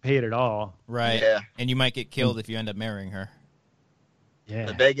not getting paid at all. Right. Yeah. And you might get killed if you end up marrying her. Yeah.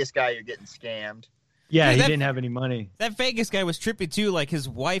 The Vegas guy, you're getting scammed. Yeah, Dude, he that- didn't have any money. That Vegas guy was trippy too. Like his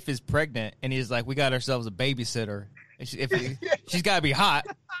wife is pregnant, and he's like, "We got ourselves a babysitter. She's got to be hot.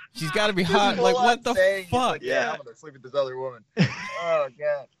 She's got to be hot. Like what the fuck? Like, I'm gonna sleep with this other woman. Oh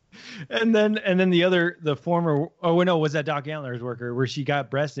god. And then the former. Oh no, was that Doc Antler's worker where she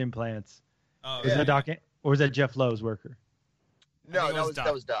got breast implants? Oh, Was that Doc? Or was that Jeff Lowe's worker? No, think it was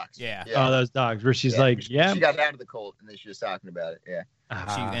that was Doc's. Yeah. Oh, that was Doc's. Where she's like, she yeah. got out of the cult, and then she was talking about it. Yeah.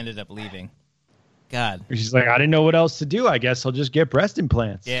 She ended up leaving. God. She's like, I didn't know what else to do. I guess I'll just get breast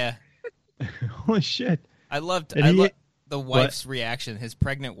implants. Yeah. Holy shit. I loved And the wife's reaction, his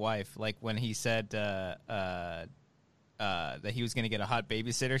pregnant wife, like when he said that he was going to get a hot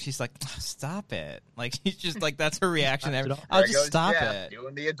babysitter. She's like, stop it. Like, he's just like, that's her reaction. I'll just stop it.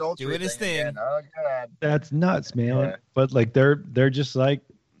 Doing the adultery Doing his thing. again. Oh, God. That's nuts, man. Yeah. But like they're just like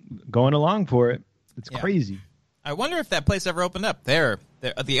going along for it. It's Yeah. crazy. I wonder if that place ever opened up. The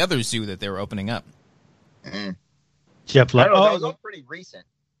other zoo that they were opening up. Jeff I don't know, that Lowe. was all pretty recent.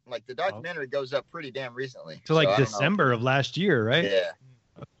 Like, the documentary goes up pretty damn recently. To like So I don't know. December of last year, right? Yeah.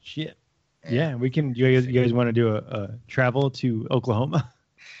 Oh, shit. Yeah, we can. You guys want to do a travel to Oklahoma?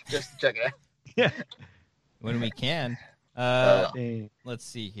 Just to check it out. Yeah. When we can. Dang. Let's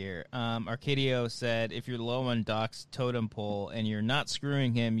see here. Arcadio said, if you're low on Doc's totem pole and you're not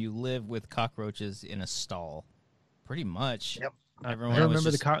screwing him, you live with cockroaches in a stall. Pretty much. Yep. Everyone I don't was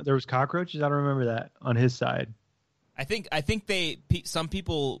remember just- there was cockroaches. I don't remember that on his side. I think some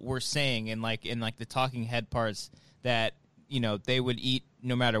people were saying in the talking head parts that they would eat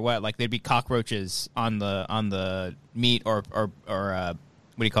no matter what. Like there'd be cockroaches on the meat or what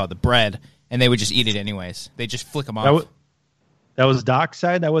do you call it, the bread, and they would just eat it anyways. They just flick them off. That was Doc's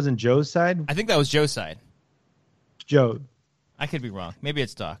side. That wasn't Joe's side. I think that was Joe's side. Joe. I could be wrong. Maybe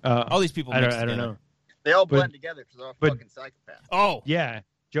it's Doc. Uh, all these people. I mixed don't together. know. They all But- blend together because they're all but- fucking psychopaths. Oh, Yeah,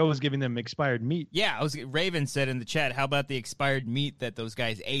 Joe was giving them expired meat. yeah. Raven said in the chat, "How about the expired meat that those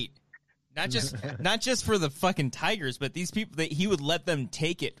guys ate? Not just for the fucking tigers, but these people. He would let them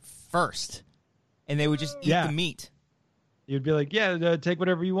take it first, and they would just eat Yeah. the meat. You'd be like, yeah, take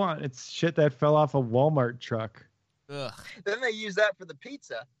whatever you want. It's shit that fell off a Walmart truck. Ugh. Then they use that for the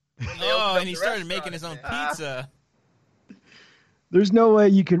pizza. They opened Oh, up and he the started restaurant making his own and said, pizza. There's no way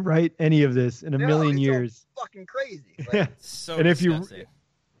you can write any of this in a No, million it's all years. fucking crazy. Like, Yeah. So And if you- disgusting.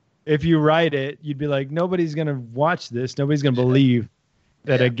 If you write it, you'd be like, nobody's gonna watch this. Nobody's gonna believe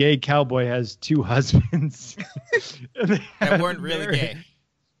that Yeah. a gay cowboy has two husbands. That weren't really gay.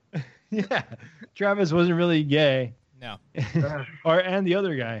 Yeah, Travis wasn't really gay, No, and the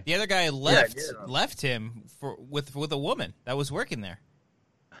other guy. the other guy left yeah. left him with a woman that was working there.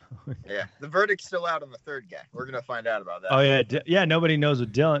 yeah, the verdict's still out on the third guy. We're gonna find out about that. Oh yeah, yeah. Nobody knows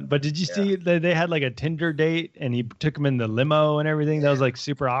what Dylan. But did you see that they had like a Tinder date and he took him in the limo and everything? That was like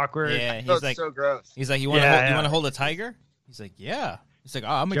super awkward. Yeah, Oh, he's it's like, so gross. you want to Yeah, you yeah. want to hold a tiger? He's like, yeah. He's like, oh,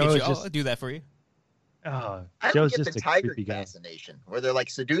 I'm gonna Joe get you. is just- I'll do that for you. Oh, I don't Joe's get just the a tiger creepy guy. fascination where they're like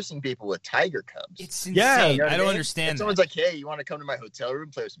seducing people with tiger cubs. It's insane. Yeah, you You know what I don't mean? understand If that. someone's like, "Hey, you want to come to my hotel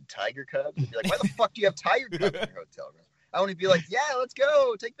room, play with some tiger cubs?" I'd be like, "Why the fuck do you have tiger cubs in your hotel room?" I want to be like, "Yeah, let's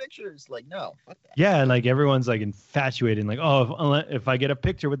go, take pictures." Like, no, fuck that. Yeah, and like everyone's like infatuated, and like, oh, if I get a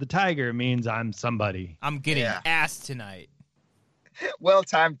picture with the tiger, it means I'm somebody. I'm getting Yeah. ass tonight.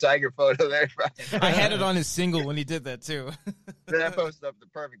 Well-timed tiger photo there, Brian. I had it on his single when he did that too. That posted up at the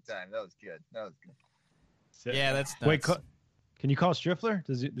perfect time. That was good. That was good. Yeah, that's nuts. Wait, can you call Striffler?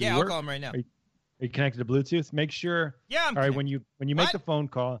 Does it yeah, I'll work? call him right now. Are you connected to Bluetooth? Make sure. Yeah, I'm All right, kidding. when you make What? the phone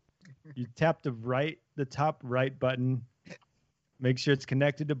call, you tap the top right button. Make sure it's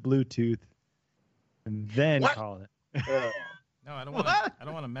connected to Bluetooth, and then What? call it. No, I don't want to. I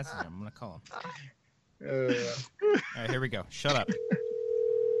don't want to message him. I'm gonna call him. All right, here we go. Shut up.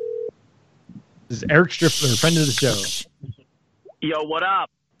 This is Eric Striffler, friend of the show. Yo, what up?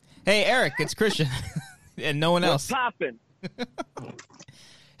 Hey, Eric, it's Christian, and no one else. What's poppin'?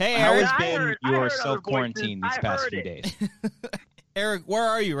 Hey, How Eric. has I been heard your other self-quarantine voices. these I past heard few it. days? Eric, where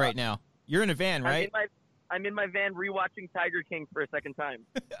are you right now? You're in a van, right? I'm in my van rewatching Tiger King for a second time.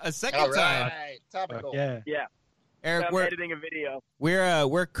 A second All time. right, topical. Yeah. Yeah, Eric, I'm we're editing a video.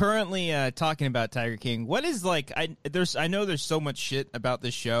 we're currently talking about Tiger King. What is like? I know there's so much shit about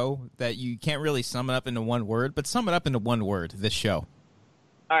this show that you can't really sum it up into one word, but sum it up into one word. This show.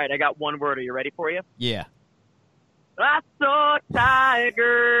 All right, I got one word. Are you ready for you? Yeah. I saw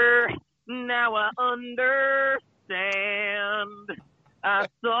Tiger, now I understand. I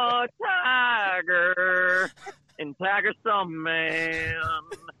saw Tiger, and Tiger saw man.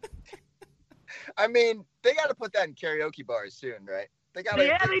 I mean, they got to put that in karaoke bars soon, right? They got to.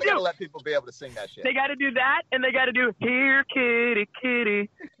 Yeah, they got to do. let people be able to sing that shit. They got to do that, and they got to do, here, kitty, kitty,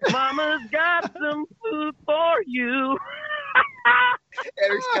 mama's got some food for you.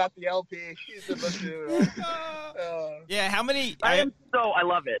 Eric's got the LP. He's been listening to it. Yeah. How many? I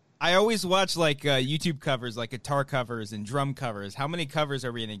love it. I always watch like YouTube covers, like guitar covers and drum covers. How many covers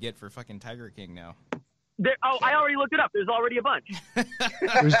are we gonna get for fucking Tiger King now? I already looked it up. There's already a bunch.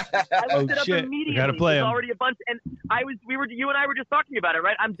 There's- I Oh, looked it up shit. We immediately. gotta play There's 'em. already a bunch, and you and I were just talking about it,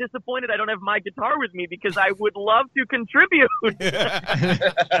 right? I'm disappointed I don't have my guitar with me because I would love to contribute.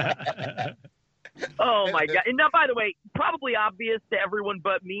 Oh my god! And now, by the way, probably obvious to everyone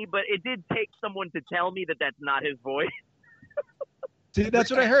but me, but it did take someone to tell me that that's not his voice. See,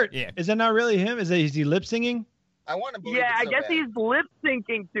 that's what I heard. Yeah. Is that not really him? Is he lip singing? I want to believe. Yeah, it I so guess bad. he's lip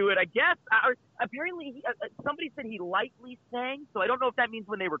syncing to it. I guess apparently somebody said he lightly sang, so I don't know if that means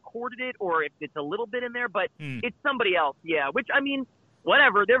when they recorded it or if it's a little bit in there, but it's somebody else. Yeah, which I mean,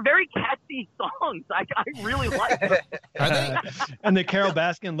 whatever. They're very catchy songs. I really like them. Are they? And the Carol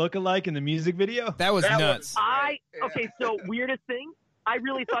Baskin look-alike in the music video? That was That nuts. Yeah. Okay, so weirdest thing. I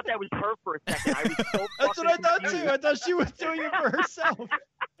really thought that was her for a second. I was so That's what I fucking thought confused. too. I thought she was doing it for herself.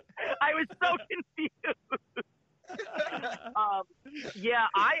 I was so confused. Yeah,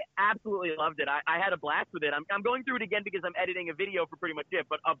 I absolutely loved it. I had a blast with it. I'm going through it again because I'm editing a video for pretty much it.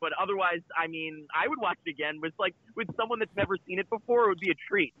 But otherwise, I mean, I would watch it again with someone that's never seen it before. It would be a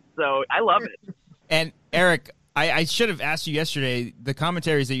treat. So I love it. And Eric, I should have asked you yesterday. The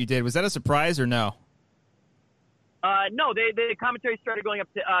commentaries that you did, was that a surprise or no? No, the commentary started going up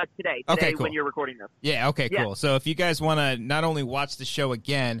today Okay, cool. when you're recording this. Yeah. Okay. Yeah. Cool. So if you guys want to not only watch the show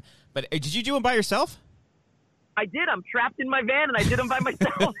again, but did you do it by yourself? I did. I'm trapped in my van, and I did them by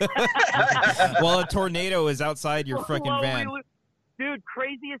myself. Well, a tornado is outside your freaking van. Dude, Dude,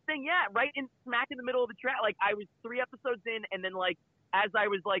 craziest thing. Yeah, right in smack in the middle of the track. Like, I was 3 episodes in, and then, like, as I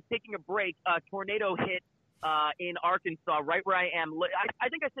was, like, taking a break, a tornado hit in Arkansas, right where I am. I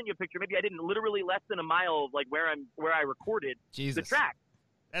think I sent you a picture. Maybe I didn't. Literally less than a mile of, like, where I recorded the track.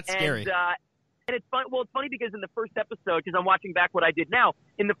 That's scary. And it's fun. Well, it's funny because in the first episode, because I'm watching back what I did now.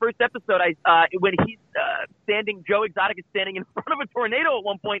 In the first episode, when he's Joe Exotic is standing in front of a tornado at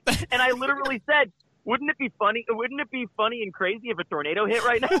one point, and I literally said, "Wouldn't it be funny? Wouldn't it be funny and crazy if a tornado hit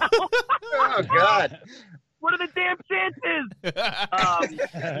right now?" Oh God! What are the damn chances?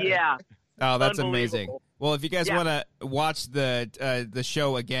 Yeah. Oh, that's amazing. Well, if you guys want to watch the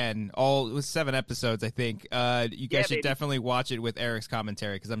show again, it was 7 episodes, I think. You guys should definitely watch it with Eric's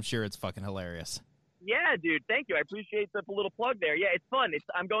commentary because I'm sure it's fucking hilarious. Yeah, dude. Thank you. I appreciate the little plug there. Yeah, it's fun.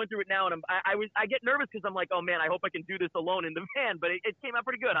 I'm going through it now, and I get nervous because I'm like, oh man, I hope I can do this alone in the van. But it came out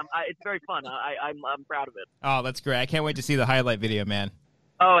pretty good. It's very fun. I'm proud of it. Oh, that's great. I can't wait to see the highlight video, man.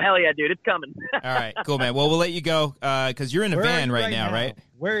 Oh, hell yeah, dude. It's coming. All right, cool, man. Well, we'll let you go because you're in a van right now, right?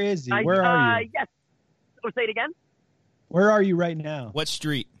 Where is he? Where are you? Yes. Oh, say it again? Where are you right now? What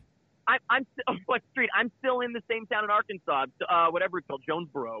street? What street? I'm still in the same town in Arkansas, whatever it's called,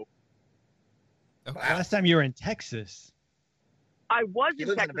 Jonesboro. Okay. Last time you were in Texas. I was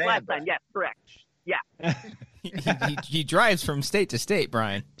in Texas last time. Yes, correct. Yeah. he drives from state to state,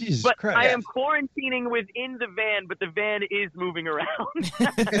 Brian. Jesus but Christ. I am quarantining within the van, but the van is moving around.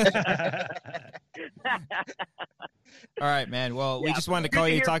 All right, man. Well, we just wanted to call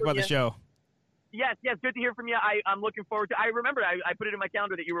you to talk about the show. Yes, good to hear from you. I'm looking forward to. I remember I put it in my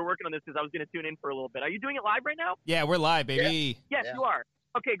calendar that you were working on this because I was going to tune in for a little bit. Are you doing it live right now? Yeah, we're live, baby. Yes, you are.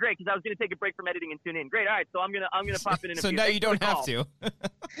 Okay, great. Because I was going to take a break from editing and tune in. Great. All right, so I'm gonna pop in. So now you don't have to. No,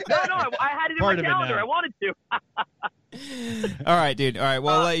 I had it in my calendar. I wanted to. All right, dude. All right,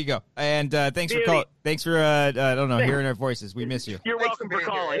 well, I'll let you go. And thanks for calling. Thanks for I don't know, hearing our voices. We miss you. You're welcome for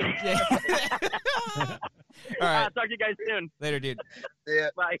calling. Yeah. All right. Talk to you guys soon. Later, dude. Yeah.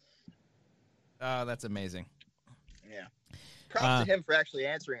 Bye. Oh, that's amazing. Yeah. Props to him for actually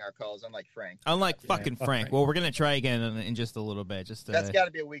answering our calls, unlike Frank. Unlike fucking Frank. Well, we're going to try again in just a little bit. That's got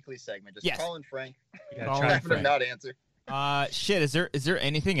to be a weekly segment. Just calling Frank. Having him not answer. Shit, is there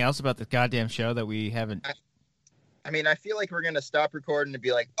anything else about this goddamn show that we haven't... I mean, I feel like we're going to stop recording and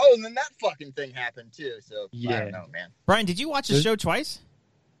be like, oh, and then that fucking thing happened too. So, I don't know, man. Brian, did you watch the show twice?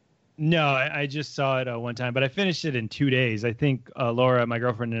 No, I just saw it one time, but I finished it in 2 days. I think Laura, my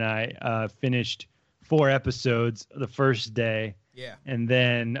girlfriend, and I finished 4 episodes the first day. Yeah. And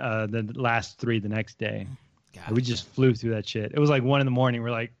then the last 3 the next day. God. We just flew through that shit. It was like 1 a.m.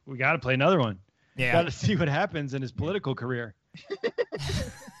 We're like, we got to play another one. Yeah. Got to see what happens in his political career.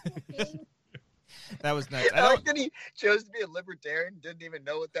 That was nice. I like that he chose to be a libertarian, didn't even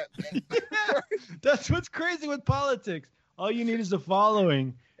know what that meant. That's what's crazy with politics. All you need is a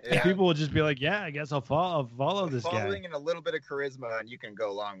following. Yeah. And people will just be like, yeah, I guess I'll follow this guy. Following and a little bit of charisma, and you can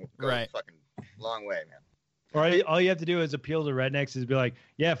go right. Fucking long way, man. Or all you have to do is appeal to rednecks is be like,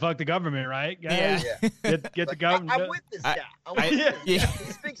 yeah, fuck the government, right, guys? Yeah. Get the government. I'm with this guy. He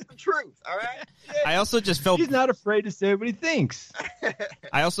speaks the truth, all right? Yeah. I also just felt... He's not afraid to say what he thinks.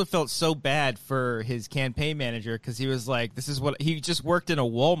 I also felt so bad for his campaign manager because he was like, he just worked in a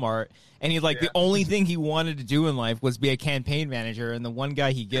Walmart, and the only thing he wanted to do in life was be a campaign manager, and the one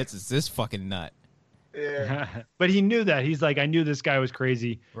guy he gets is this fucking nut. Yeah. But he knew that. He's like, I knew this guy was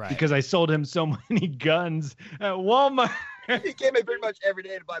crazy because I sold him so many guns at Walmart. He came in pretty much every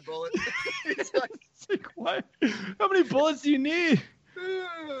day to buy bullets. It's like, what? How many bullets do you need?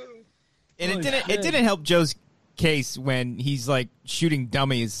 And it didn't help Joe's case when he's like shooting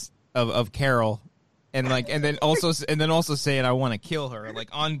dummies of Carol, and then also saying I want to kill her like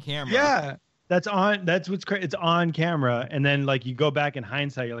on camera. Yeah, that's what's crazy. It's on camera, and then like you go back in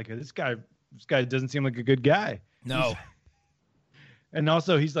hindsight, you're like, this guy doesn't seem like a good guy. No. And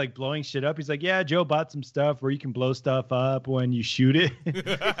also he's like blowing shit up. He's like, yeah, Joe bought some stuff where you can blow stuff up when you shoot it.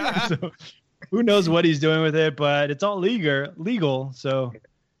 So who knows what he's doing with it, but it's all legal. So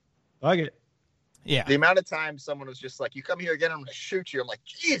fuck it. Yeah. The amount of times someone was just like, you come here again, I'm going to shoot you. I'm like,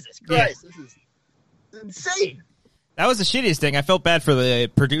 Jesus Christ, This is insane. That was the shittiest thing. I felt bad for the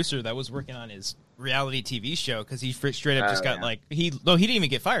producer that was working on his reality TV show because he straight up just got he didn't even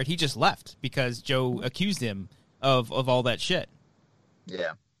get fired. He just left because Joe accused him of all that shit.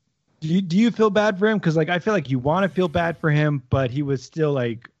 Yeah. Do you feel bad for him? Because like I feel like you want to feel bad for him, but he was still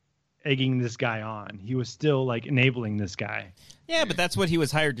like egging this guy on. He was still like enabling this guy. Yeah, but that's what he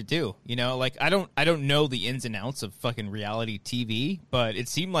was hired to do. You know, like I don't know the ins and outs of fucking reality TV, but it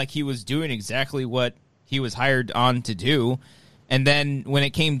seemed like he was doing exactly what he was hired on to do. And then when it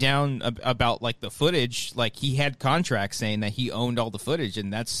came down about like the footage, like he had contracts saying that he owned all the footage,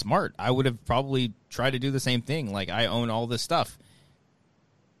 and that's smart. I would have probably tried to do the same thing. Like, I own all this stuff.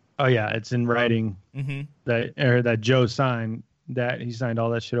 Oh yeah, it's in writing that Joe signed, that he signed all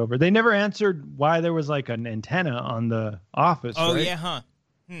that shit over. They never answered why there was like an antenna on the office. Oh right? yeah, huh?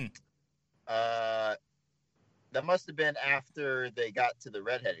 That must have been after they got to the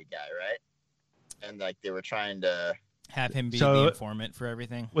redheaded guy, right? And like they were trying to have him be the informant for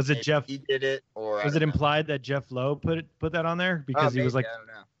everything. Was it Jeff? He did it, or was it implied that Jeff Lowe put that on there because he was like I don't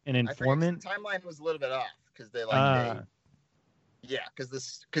know. an informant? The timeline was a little bit off because they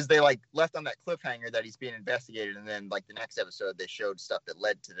because they like left on that cliffhanger that he's being investigated, and then like the next episode they showed stuff that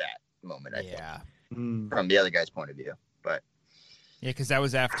led to that moment. I think, from the other guy's point of view, but yeah, because that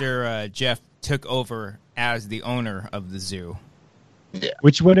was after Jeff took over as the owner of the zoo. Yeah,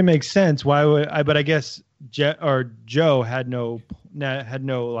 which wouldn't make sense. Why would I? But I guess Joe had no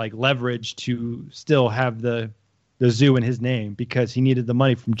like leverage to still have the zoo in his name because he needed the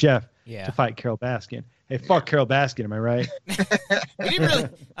money from Jeff to fight Carol Baskin. Hey, fuck Carol Baskin, am I right? We didn't really.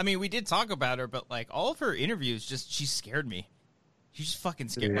 I mean, we did talk about her, but like all of her interviews, she scared me. She just fucking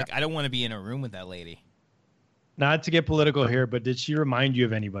scared me. Like, I don't want to be in a room with that lady. Not to get political here, but did she remind you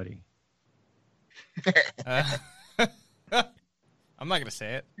of anybody? I'm not gonna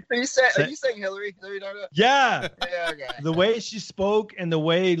say it. Are you saying Hillary? Yeah. Yeah. Okay. The way she spoke and the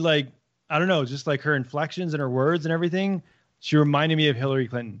way, like, I don't know, just like her inflections and her words and everything, she reminded me of Hillary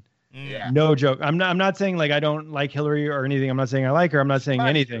Clinton. Yeah. No joke. I'm not saying like I don't like Hillary or anything. I'm not saying I like her. I'm not saying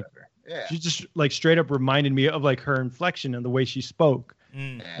anything. Yeah. She just like straight up reminded me of like her inflection and the way she spoke.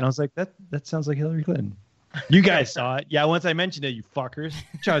 And I was like, that sounds like Hillary Clinton. You guys saw it. Yeah, once I mentioned it, you fuckers.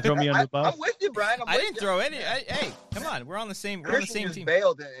 Trying to throw me under the bus. I'm with you, Brian. I didn't throw any. Hey, come on. We're on the same just team.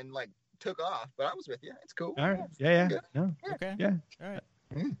 Bailed and like took off, but I was with you. It's cool. All right. Yeah. No. Okay. Yeah. All right.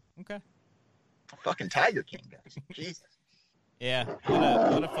 Okay. Fucking Tiger King, guys. Jesus. Yeah.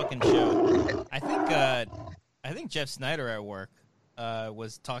 What a fucking show. I think Jeff Snyder at work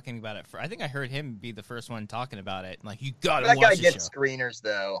was talking about it. I think I heard him be the first one talking about it. Like, you gotta watch that guy the gets show. screeners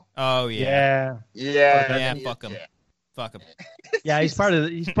though. Oh yeah. Yeah. Fuck him. Fuck him. Yeah, he's part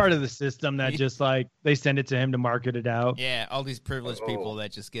of the system that just like they send it to him to market it out. Yeah, all these privileged people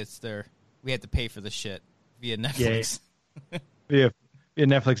that just gets their. We have to pay for the shit via Netflix. Yeah,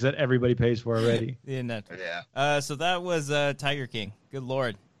 Netflix that everybody pays for already. Yeah, Netflix. Yeah. So that was Tiger King. Good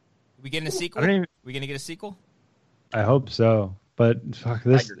lord. We getting a sequel? We gonna get a sequel? I hope so. But fuck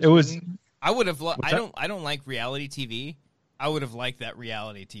this. It was. I would have. I don't like reality TV. I would have liked that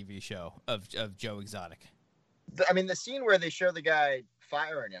reality TV show of Joe Exotic. I mean, the scene where they show the guy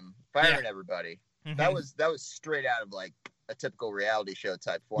firing everybody. Mm-hmm. That was straight out of like a typical reality show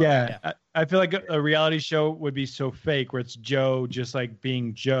type format. Yeah, I feel like a reality show would be so fake, where it's Joe just like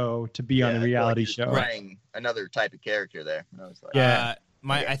being Joe to be on a reality show. Playing another type of character there. I was like,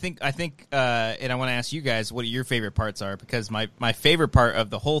 I think, and I want to ask you guys what your favorite parts are, because my favorite part of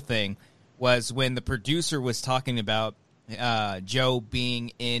the whole thing was when the producer was talking about Joe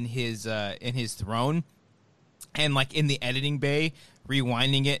being in his throne, and like in the editing bay,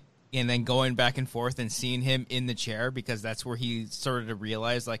 rewinding it and then going back and forth and seeing him in the chair, because that's where he started to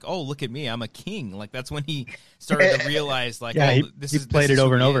realize, like, oh, look at me, I'm a king. Like, that's when he started to realize, like, he played it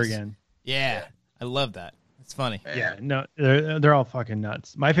over and over is. again. Yeah, I love that. It's funny. Yeah, no, they're all fucking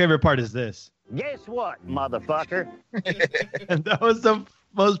nuts. My favorite part is this. Guess what, motherfucker? And that was the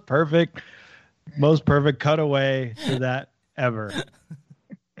most perfect cutaway to that ever.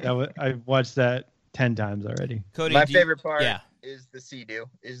 I've watched that 10 times already. Cody, my favorite part is the CD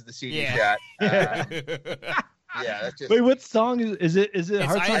shot. Yeah, that's just. Wait, what song is it? Is it it's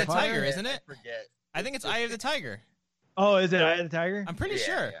Hearts Eye on of the Fire? Tiger, isn't it? I forget. I think it's Eye of the Tiger. Oh, is it Eye of the Tiger? I'm pretty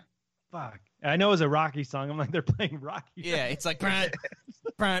sure. Yeah. Fuck. I know it was a Rocky song. I'm like, they're playing Rocky. Yeah, it's like Brant,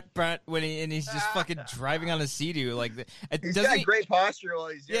 when he's just fucking driving on a Sea-Doo. Like, he's got great posture while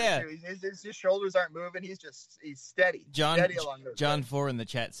he's yeah. His shoulders aren't moving. He's steady. Steady along those John lines. 4 in the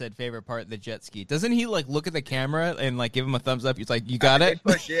chat said favorite part, the jet ski. Doesn't he like look at the camera and like give him a thumbs up? He's like, you got it.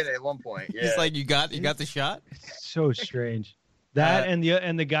 Push in at one point. Yeah. He's like, you got the shot. It's so strange. That and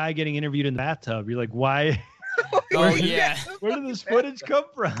the guy getting interviewed in the bathtub. You're like, why? Oh yeah. Where did this footage come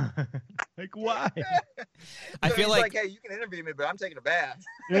from? Like, why? I feel like, hey, you can interview me, but I'm taking a bath.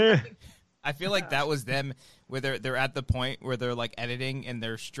 I feel like that was them, where they're at the point where they're like editing and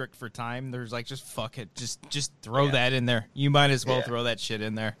they're strict for time. There's like, just fuck it, just throw that in there. You might as well throw that shit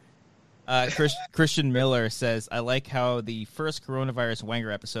in there. Christian Miller says, I like how the first coronavirus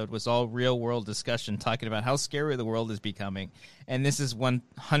Wanger episode was all real world discussion talking about how scary the world is becoming. And this is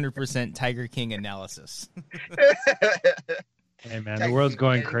 100% Tiger King analysis. Hey man, the world's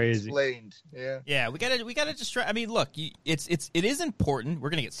going crazy. Explained. Yeah. Yeah, we gotta just try. I mean, look, it is important.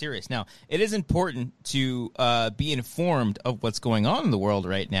 We're gonna get serious now. It is important to be informed of what's going on in the world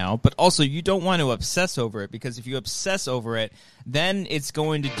right now, but also you don't want to obsess over it, because if you obsess over it, then it's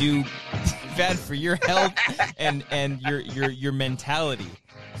going to do bad for your health and your mentality.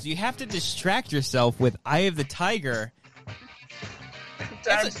 So you have to distract yourself with Eye of the Tiger.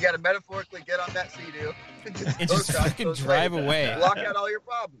 Sometimes you got to metaphorically get on that Sea-Doo and just fucking drive away. Block out all your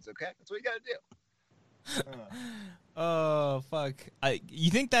problems, okay? That's what you got to do. Oh fuck! Do you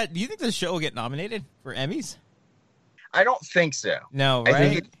think the show will get nominated for Emmys? I don't think so. No, right? I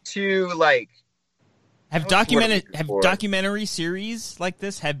think it's too like. Have documentary series like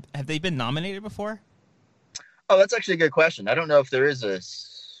this have they been nominated before? Oh, that's actually a good question. I don't know if there is a.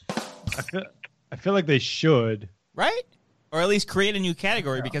 I feel like they should. Right? Or at least create a new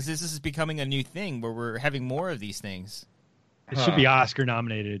category, because this is becoming a new thing where we're having more of these things. It should be Oscar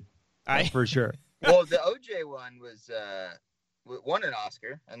nominated, for sure. Well, the OJ one won an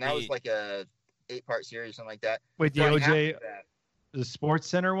Oscar, and that was like a 8-part series, something like that. Wait, the OJ, the Sports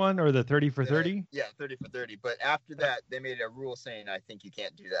Center one or the 30 for 30? Yeah, 30 for 30. But after that, they made a rule saying, I think you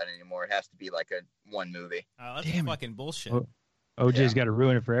can't do that anymore. It has to be like one movie. Oh, that's fucking bullshit. OJ's got to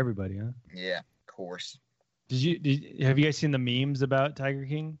ruin it for everybody, huh? Yeah, of course. Have you guys seen the memes about Tiger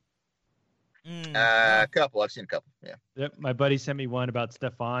King? A couple. I've seen a couple. Yeah. Yep. My buddy sent me one about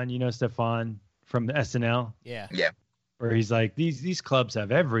Stefan. You know Stefan from SNL? Yeah. Yeah. Where he's like, these clubs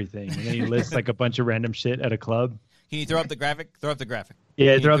have everything, and then he lists like a bunch of random shit at a club. Can you throw up the graphic? Throw up the graphic.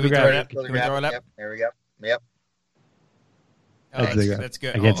 Yeah, throw up the graphic. Can we throw it up? Yep. There we go. Yep. Oh, that's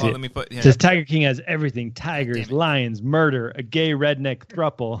good. I can't see it. Let me put. It says Tiger King has everything: tigers, lions, murder, a gay redneck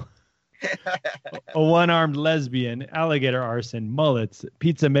throuple, a one-armed lesbian, alligator arson, mullets,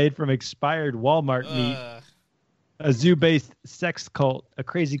 pizza made from expired Walmart meat, a zoo-based sex cult, a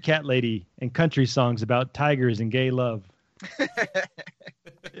crazy cat lady, and country songs about tigers and gay love.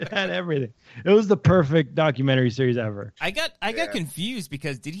 It had everything. It was the perfect documentary series ever. I got confused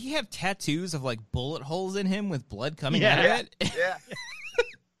because did he have tattoos of like bullet holes in him with blood coming out of it? Yeah.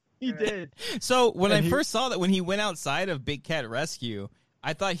 He did. So when I first saw that, when he went outside of Big Cat Rescue,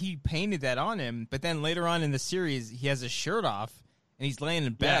 I thought he painted that on him, but then later on in the series, he has his shirt off and he's laying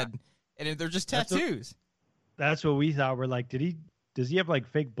in bed, and they're just tattoos. That's what we thought. We're like, does he have like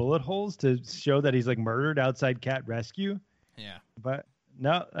fake bullet holes to show that he's like murdered outside Cat Rescue? Yeah, but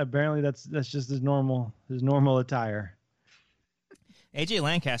no, apparently that's just his normal attire. AJ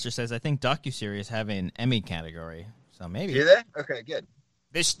Lancaster says, I think docuseries have an Emmy category, so maybe. Do they? Okay, good.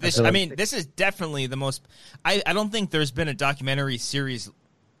 This is definitely the most. I don't think there's been a documentary series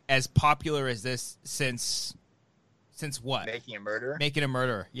as popular as this since what? Making a Murderer. Making a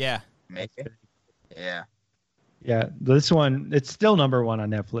Murderer. Yeah. Yeah. Yeah. This one, it's still number one on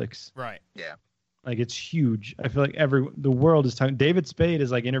Netflix. Right. Yeah. Like it's huge. I feel like the world is talking. David Spade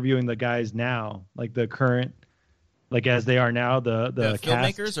is like interviewing the guys now, like the current, like as they are now, the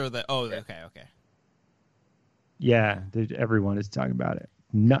filmmakers or the okay. Yeah, everyone is talking about it.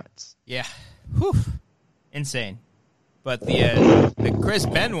 Nuts. Yeah. Whew. Insane. But the Chris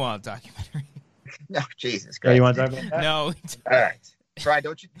Benoit documentary. No, Jesus Christ. Yeah, you want to talk about that? No. All right. Try,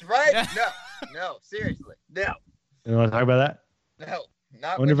 don't you? Right? No, seriously. No. You want to talk about that? No.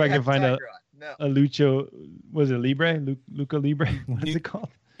 Not I wonder if I can find a Lucho. Was it Libre? Luca Libre? What is it called?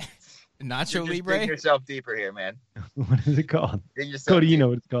 Nacho You're Libre? dig yourself deeper here, man. What is it called? Cody, you know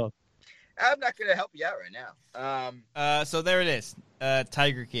what it's called. I'm not going to help you out right now. So there it is.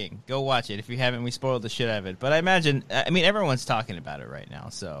 Tiger King. Go watch it. If you haven't, we spoiled the shit out of it. But I imagine, everyone's talking about it right now.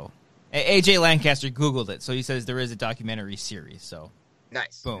 So AJ Lancaster Googled it. So he says there is a documentary series. So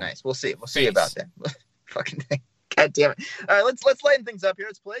nice. Boom. Nice. We'll see. We'll see about that. Fucking thing. God damn it. All right, let's lighten things up here.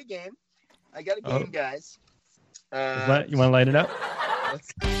 Let's play a game. I got a game, guys. You want to light it up?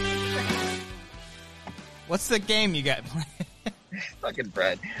 What's the game you got playing? Fucking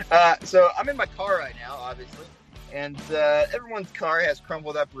Fred. So I'm in my car right now, obviously, and everyone's car has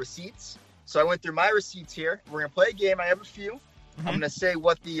crumpled up receipts. So I went through my receipts here. We're gonna play a game. I have a few. Mm-hmm. I'm gonna say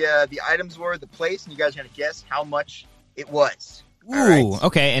what the items were, the place, and you guys are gonna guess how much it was. Ooh, right.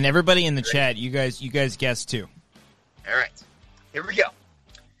 Okay. And everybody in the chat, you guys guess too. All right, here we go.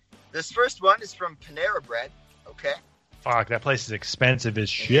 This first one is from Panera Bread. Okay. Fuck, that place is expensive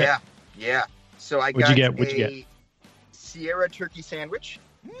as shit. Yeah. So I What'd you get? Sierra turkey sandwich.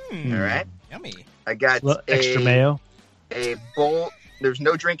 All right. Yummy. I got extra mayo. A bowl. There's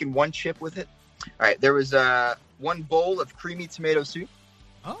no drink and one chip with it. All right. There was one bowl of creamy tomato soup.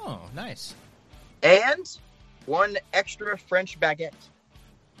 Oh, nice. And one extra French baguette.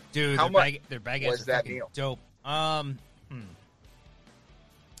 Dude, their baguettes was are that fucking meal? Dope.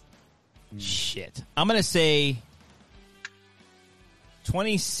 Shit. I'm going to say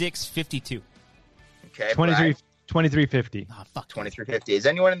 26.52. Okay, 23.50. Oh, fuck. 23.50. Is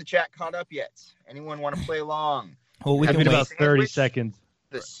anyone in the chat caught up yet? Anyone want to play along? Well, we Give can me wait. about 30 Sandwich. seconds.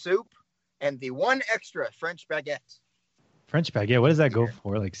 The soup and the one extra French baguette. French baguette. What does that go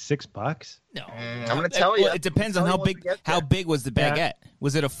for? Like $6? No. I'm going to tell you. Well, it depends on how big was the baguette. Yeah.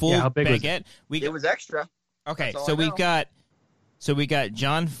 Was it a full how big was baguette? It was extra. Okay, That's all so I we got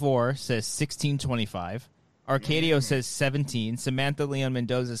John 4 says 16.25. Arcadio says 17. Samantha Leon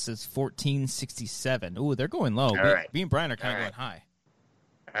Mendoza says 14.67. Ooh, they're going low. All right. Me and Brian are kind of All going high.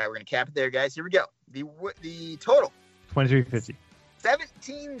 All right, we're going to cap it there, guys. Here we go. The total, 23.50.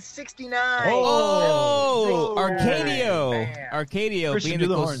 $17.69. Oh, Bro. Arcadio. Bam. Arcadio Christian, being do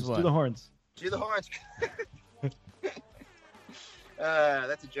the the closest horns. one. Do the horns. Do the horns.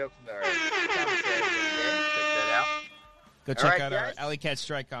 That's a joke from our commentary. Check that out. Go All check right, out guys. our Alley Cat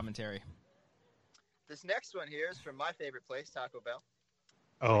Strike commentary. This next one here is from my favorite place, Taco Bell.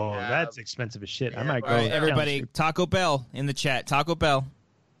 Oh, that's expensive as shit. I yeah, might all go. All right, yeah. everybody, Taco Bell in the chat. Taco Bell.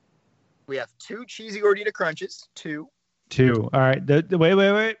 We have 2 cheesy gordita crunches. 2. 2. All right. Wait.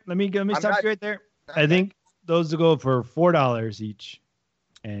 Let me stop not- you right there. Okay. I think those will go for $4 each,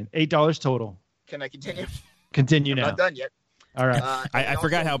 and $8 total. Can I continue? Continue I'm now. not done yet. All right. I and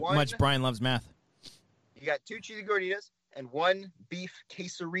forgot how also much Brian loves math. You got 2 cheesy gorditas and 1 beef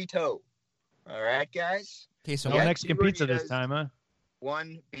quesarito. All right, guys. Okay, so No Yeah, Mexican two pizza this gorditas. time, huh?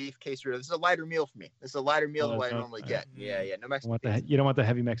 1 beef quesarito. This is a lighter meal for me. This is a lighter meal than what I normally get. Yeah, no Mexican pizza. You don't want the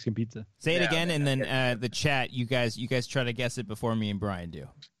heavy Mexican pizza. say it Yeah, again, man, and I then the chat. You guys try to guess it before me and Brian do.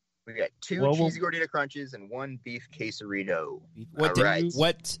 We got 2 Well, cheesy gordita crunches and 1 beef quesarito. What All day,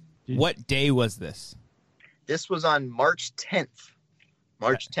 right. what day was this? This was on March 10th.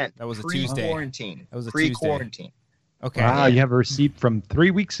 March 10th. That was a Tuesday. Pre-quarantine. That was a Tuesday. Pre-quarantine. Okay. Wow, you have a receipt from 3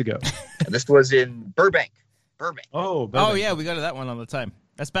 weeks ago. This was in Burbank. Oh, Oh yeah, we go to that one all the time.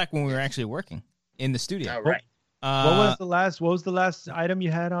 That's back when we were actually working in the studio. All right. What was the last item you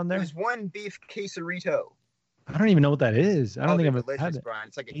had on there? There's 1 beef quesarito. I don't even know what that is. I don't think they're I've ever had delicious, it. Brian.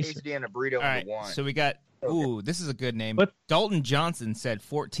 It's like a Queso. quesadilla and a burrito All right, into one. so we got. Ooh, this is a good name. What? Dalton Johnson said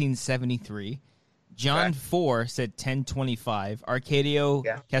 1473. John Okay. 4 said 1025. Arcadio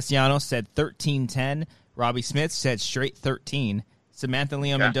Yeah. Castellanos said 1310. Robbie Smith said straight 13. Samantha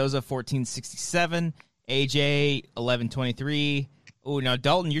Leon Okay. Mendoza 1467. AJ 1123. Oh, now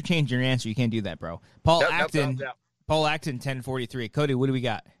Dalton, you're changing your answer. You can't do that, bro. Paul Nope, Acton. nope. Paul Acton 1043. Cody, what do we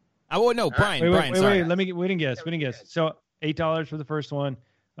got? Oh no, Brian. Wait, Brian, sorry. Let me. We didn't guess. So $8 for the first one.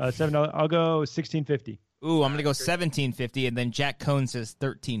 $7. I'll go $16.50. Ooh, I'm gonna go 1750, and then Jack Cohn says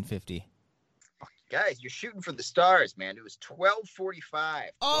 1350. Guys, you're shooting for the stars, man. It was $12.45.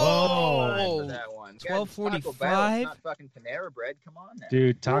 Oh, For that one. Guys, $12.45? Taco Bell, it's not fucking Panera Bread. Come on now.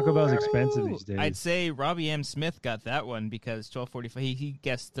 Dude, Taco Bell's Ooh. expensive these days. I'd say Robbie M. Smith got that one because 1245. He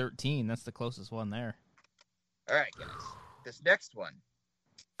guessed 13. That's the closest one there. All right, guys. This next one,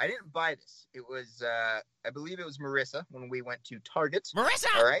 I didn't buy this. It was, I believe it was Marissa when we went to Target. Marissa.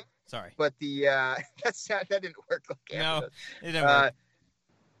 All right, Sorry. but the that didn't work. Like No, Amber does. it didn't work.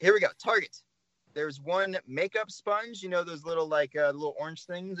 Here we go. Target. There's 1 makeup sponge. You know those little little orange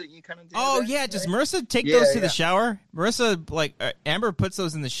things that you kind of do. Oh there, yeah, does right? Marissa take Yeah, those to yeah. the shower? Marissa, Amber puts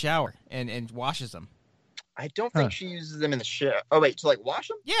those in the shower and washes them. I don't think she uses them in the shower. Oh wait, to like wash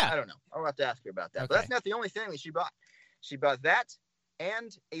them? Yeah. I don't know. I'll have to ask her about that. Okay. But that's not the only thing that she bought. She bought that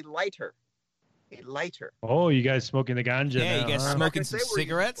and a lighter. A lighter. Oh, you guys smoking the ganja Yeah, now, you guys huh? I'm not smoking gonna some say what we're using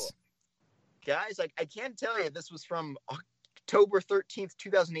it cigarettes? Guys, I can't tell you this was from October 13th,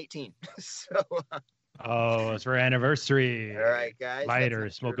 2018. So, Oh, it's for anniversary. all right, guys. Lighter,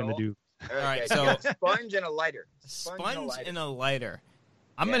 that's smoking the all. dupe. All right, All right, guys. so- You got a sponge and a lighter. Sponge and a lighter.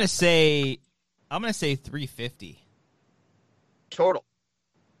 I'm Yeah. gonna say 350 Total.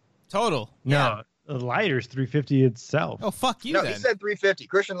 total. No, the lighter's $3.50 itself. Oh fuck you No, then. he said 350.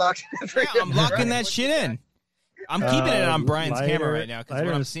 Christian locked in at Yeah, 350. I'm locking Right. that What shit you in. I'm keeping it on Brian's lighter- camera right now because lighter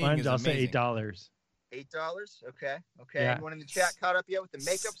what I'm and seeing sponge, is I'll amazing. say $8. $8. Okay. Yeah. Anyone in the chat caught up yet with the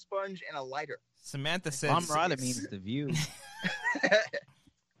makeup sponge and a lighter? Samantha If said. I'm right, it means the view.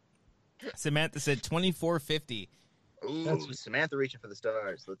 Samantha said 2450. Ooh, Samantha reaching for the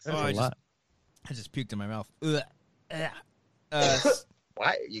stars. Let's see. That's Oh, a lot. I just puked in my mouth. Ugh.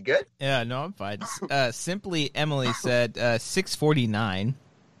 Why? You good? Yeah, no, I'm fine. Simply Emily said 649.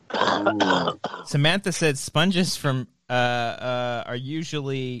 Samantha said sponges from are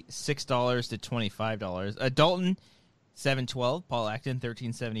usually $6 to $25. Dalton 712. Paul Acton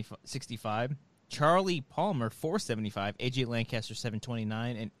 1365. Charlie Palmer 475. AJ Lancaster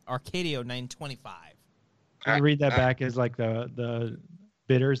 729 and Arcadio 925. Can you read that back as like the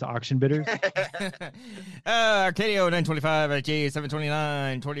bidders, the auction bidders. Arcadio 925, G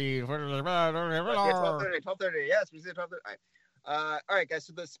 729, 20. 12:30. Yes, we said 12:30. All right, guys.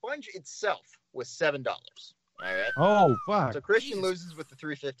 So the sponge itself was $7. All right. Oh fuck! So Christian loses with the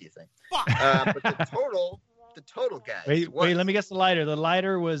 350 thing. Fuck. But the total, guys. Wait. Let me guess the lighter. The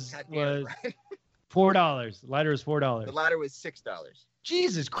lighter was $4. The lighter was $4. The lighter was $6.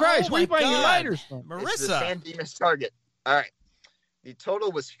 Jesus Christ! Oh where are you my buying your God. lighters from? It's the Marissa. San Dimas Target. All right. The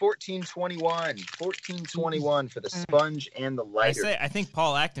total was $14.21. $14.21 for the sponge and the lighter. I think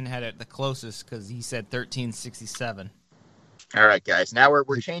Paul Acton had it the closest because he said $13.67. All right, guys. Now we're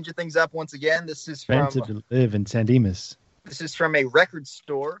changing things up once again. This is Expensive to live in San Dimas. This is from a record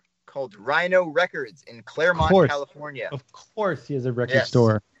store called Rhino Records in Claremont, California. Of course, he has a record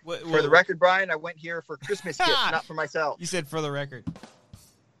store. For the record, Brian, I went here for Christmas gifts, not for myself. You said for the record.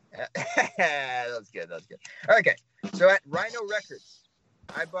 That was good. All right, okay. So at Rhino Records,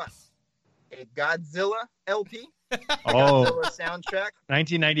 I bought a Godzilla LP. Godzilla soundtrack.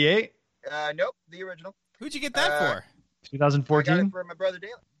 1998? Nope, the original. Who'd you get that for? 2014? I got it for my brother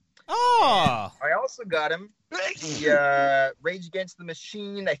Dalen. Oh. I also got him the Rage Against the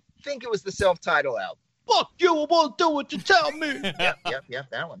Machine. I think it was the self-titled album. Fuck you, I won't do what you tell me. Yep,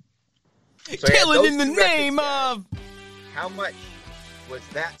 that one. So Killing in the two name records, of. How much was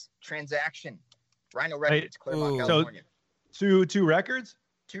that transaction? Rhino Records, Claremont, ooh. California. So, two records?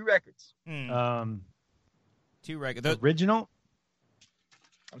 2 records. Two records. Original?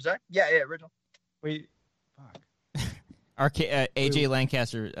 I'm sorry? Yeah, original. Wait, fuck. AJ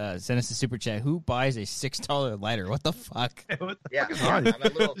Lancaster sent us a super chat. Who buys a $6 lighter? What the fuck? Yeah, I'm a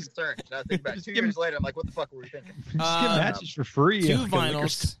little concerned. Now think about it. 2 years later, I'm like, what the fuck were we thinking? Just get matches for free. 2 at like a liquor vinyls.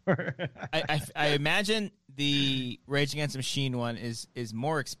 store. I imagine the Rage Against the Machine one is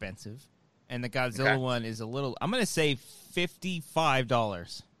more expensive, and the Godzilla one is a little. I'm gonna say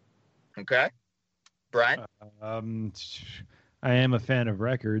 $55. Okay, Brian. I am a fan of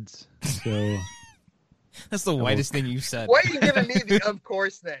records, so. That's the whitest thing you said. Why are you giving me the of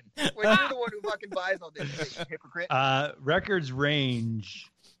course then? When you're the one who fucking buys all this shit, you hypocrite. Records range,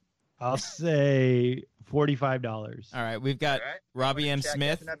 I'll say $45. All right, we've got Robbie M.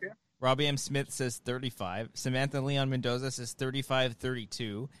 Smith. Robbie M. Smith says 35. Samantha Leon Mendoza says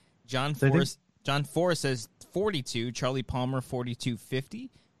 35.32. John Forrest says 42. Charlie Palmer 42.50.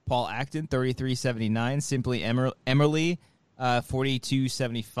 Paul Acton 33.79. Simply Emmerly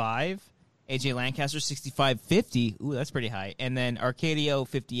 42.75. AJ Lancaster 65.50. Ooh, that's pretty high. And then Arcadio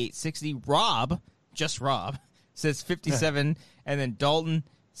 58.60. Rob says 57, and then Dalton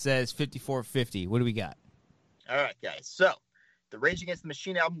says 54.50. What do we got? All right, guys. So the Rage Against the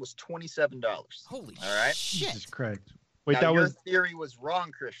Machine album was $27. Holy all right, shit! Jesus Christ. Wait, now, that your was theory was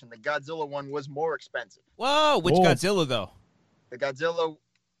wrong, Christian. The Godzilla one was more expensive. Whoa, which Godzilla though? The Godzilla.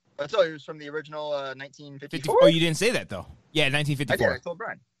 I told you it was from the original 1954. Oh, you didn't say that though. Yeah, 1954. I did. I told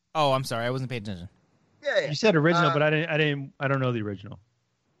Brian. Oh, I'm sorry. I wasn't paying attention. Yeah. You said original, but I don't know the original.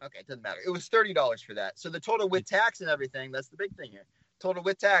 Okay, it doesn't matter. It was $30 for that. So the total with tax and everything, that's the big thing here. Total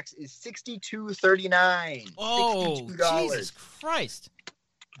with tax is $62.39. Oh, $62. Jesus Christ.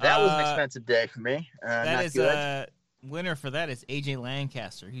 That was an expensive day for me. That is winner for that is AJ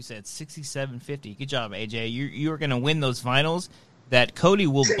Lancaster, who said $67.50. Good job, AJ. You are going to win those vinyls that Cody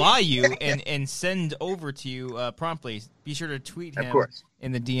will buy you and send over to you promptly. Be sure to tweet him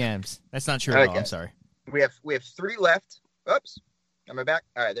in the DMs. That's not true at all. I'm sorry. We have 3 left. Oops. Am I back?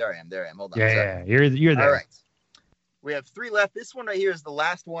 All right, there I am. Hold on. Yeah, you're there. All right. We have 3 left. This one right here is the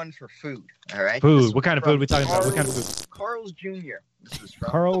last one for food. All right. Food. What kind of food are we talking about? What kind of food? Carl's Jr. This is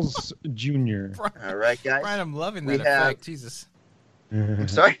from Carl's Jr. All right, guys. Brian, I'm loving that effect. Jesus. I'm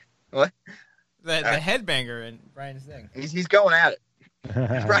sorry. What? The headbanger and Brian's thing. He's going at it.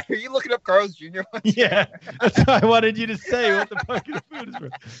 Brian, are you looking up Carl's Jr.? Yeah, that's what I wanted you to say. What the fuck is food is from?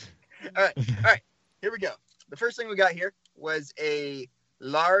 All right. Here we go. The first thing we got here was a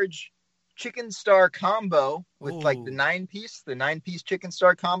large chicken star combo with like the 9-piece chicken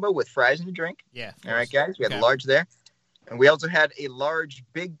star combo with fries and a drink. Yeah. All right, guys. We had a large there. And we also had a large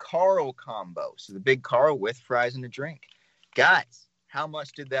Big Carl combo. So the Big Carl with fries and a drink. Guys, how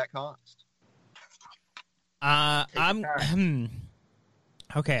much did that cost?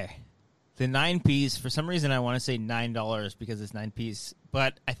 Okay. The 9-piece, for some reason I want to say $9 because it's 9-piece,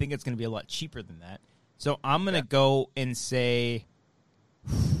 but I think it's going to be a lot cheaper than that. So I'm going to go and say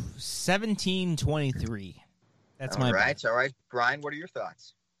 $17.23. That's my bet. All right. Brian, what are your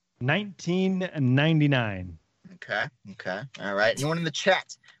thoughts? $19.99. Okay. All right. Anyone in the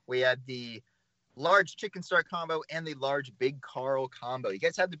chat? We had the large chicken star combo, and the large Big Carl combo. You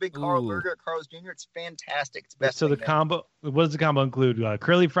guys had the Big Carl Ooh. burger at Carl's Jr.? It's fantastic. It's best. So the thing there. combo, what does the combo include?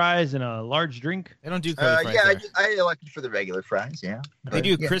 Curly fries and a large drink? They don't do curly fries there. I elected for the regular fries. Yeah, They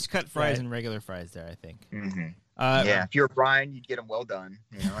do yeah. crisp cut fries Right. and regular fries there, I think. Mm-hmm. Yeah. If you're Brian, you'd get them well done.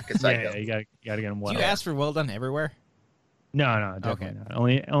 You know, like a psycho. Yeah, you got to get them well. Do you ask for well done everywhere? No, definitely Okay. not.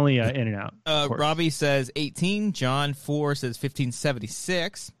 Only In and Out. Robbie says 18. John 4 says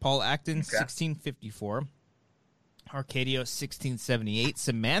 1576. Paul Acton 1654. Arcadio 1678.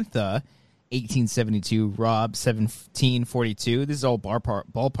 Samantha 1872. Rob 1742. This is all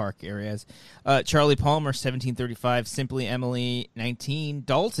ballpark areas. Charlie Palmer 1735. Simply Emily 19.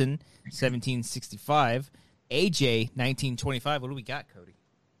 Dalton 1765. AJ 1925. What do we got, Cody?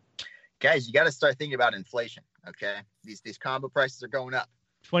 Guys, you got to start thinking about inflation. Okay, these combo prices are going up.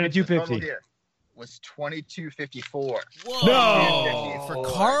 $22.50. Here was $22.54. Whoa! $2.54, For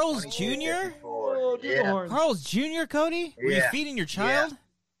Carl's Jr.? $22.54. Yeah, Carl's Jr., Cody? Were you Yeah. feeding your child?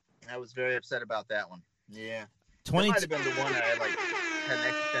 I was very upset about that one. Yeah, 20. that might have been the one that I had an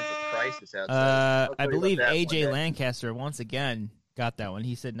existential crisis outside. I I'll tell you about believe that one AJ day. Lancaster once again got that one.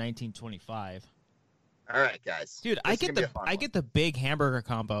 He said 1925. All right, guys. Dude, This I is get gonna be the a fun I one. get the big hamburger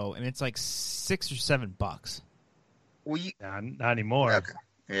combo, and it's like $6 or $7. Not anymore. Okay.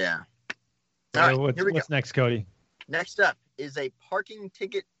 Yeah. So All right, here we go. what's next, Cody? Next up is a parking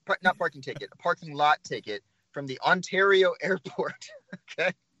ticket, not parking ticket, a parking lot ticket from the Ontario airport.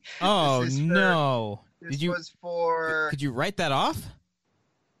 Okay. Oh This is for- no! This was for, Could you write that off?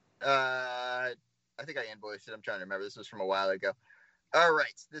 I think I invoiced it. I'm trying to remember. This was from a while ago. All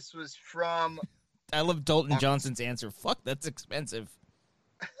right. This was from I love Dalton Johnson's answer. Fuck, that's expensive.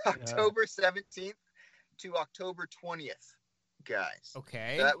 October 17th to October 20th, guys.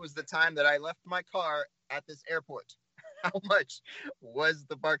 Okay. That was the time that I left my car at this airport. How much was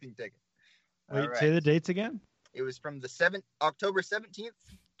the parking ticket? Wait, All right. say the dates again. It was from the October 17th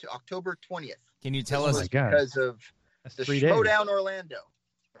to October 20th. Can you tell This us? was God. because of That's the 3 days. Schmodown Orlando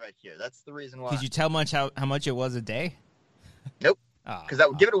right here. That's the reason why. Could you tell how much it was a day? Nope. Oh, Because that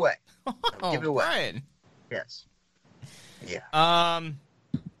would give it away. oh, give it away. Brian. Yes. Yeah.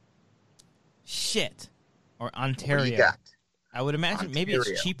 Shit. Or What Ontario. do you got? I would imagine maybe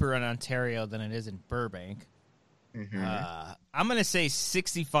Ontario. it's cheaper in Ontario than it is in Burbank. Mhm. I'm gonna say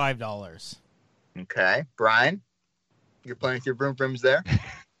 $65. Okay. Brian, you're playing with your broom brooms there.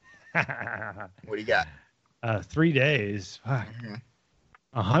 What do you got? 3 days. Fuck. Mhm.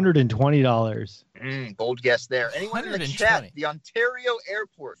 $120. Bold guess there. Anyone in the 120. chat? The Ontario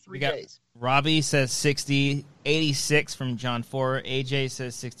airport, 3 We got- days. Robbie says 60, 86 from John 4. AJ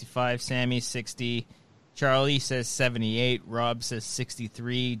says 65, Sammy 60, Charlie says 78, Rob says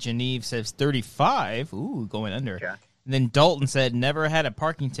 63, Genevieve says 35. Ooh, going under. Okay. And then Dalton said, never had a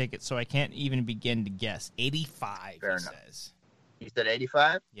parking ticket, so I can't even begin to guess. 85, Fair he enough. says. You said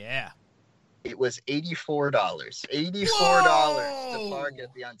 85? Yeah. It was $84. $84 to Whoa! park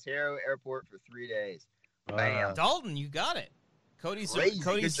at the Ontario airport for 3 days. Wow. Dalton, you got it. Cody's Crazy.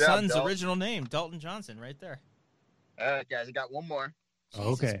 Cody's Good job, son's Dalton. original name, Dalton Johnson, right there. All right, guys, I got one more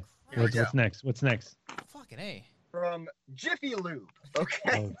Okay. Here we What's next? What's next? Fucking A. from Jiffy Lube.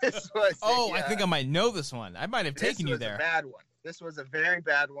 Okay, Oh. this was. Oh, I think I might know this one. I might have this taken you was there. A bad one. This was a very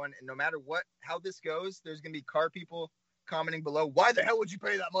bad one, and no matter how this goes, there's gonna be car people commenting below. Why the hell would you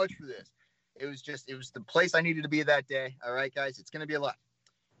pay that much for this? It was the place I needed to be that day. All right, guys, it's gonna be a lot.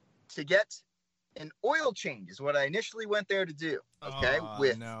 To get an oil change is what I initially went there to do. Okay,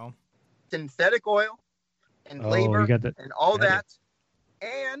 with no. synthetic oil and Oh, labor you got the and all got that,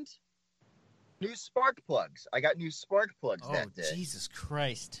 and new spark plugs. I got new spark plugs Oh, that day, Jesus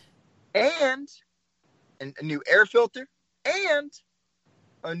Christ. and a new air filter, and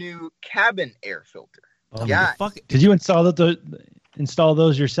a new cabin air filter. Oh, Yeah. Fuck. Did you install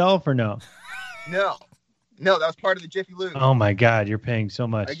those yourself or no? No, that was part of the Jiffy Lube. Oh my God, you're paying so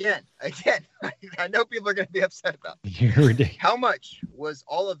much. Again, I know people are going to be upset about this. You're ridiculous. How much was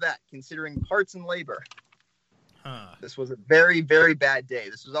all of that, considering parts and labor? Huh. This was a very, very bad day.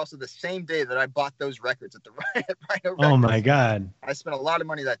 This was also the same day that I bought those records at the Rhino Oh my Records. God. I spent a lot of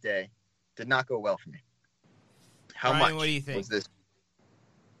money that day. Did not go well for me. How Brian, much what do you think? was this?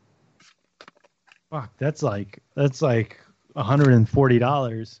 Fuck, that's like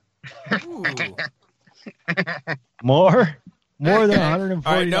 $140. Ooh. More than $140.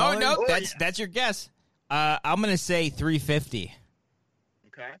 All right, no, Oh, that's your guess. I'm gonna say 350,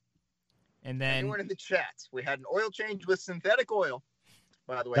 Okay. and then Anyone in the chat? We had an oil change with synthetic oil.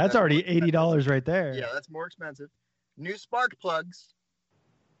 By the way, That's already more expensive. $80 right there. Yeah, that's more expensive. New spark plugs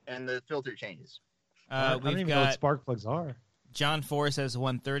and the filter changes. I don't we've even know what got spark plugs are. John Forrest says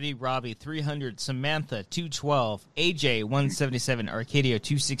 130, Robbie 300, Samantha 212, AJ 177, Arcadio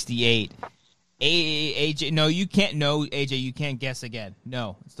 268. AJ, no, you can't. No, AJ, you can't guess again.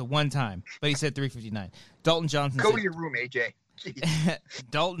 No, it's the one time. But he said 359. Dalton Johnson. Go said, to your room, AJ.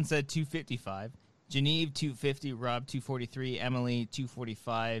 Dalton said 255. Geneve 250, Rob 243, Emily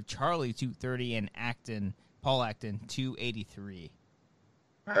 245, Charlie 230, and Paul Acton 283.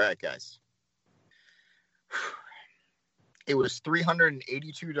 All right, guys. It was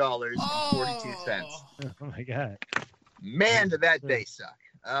 $382.42. Oh my god. Man, did that day suck.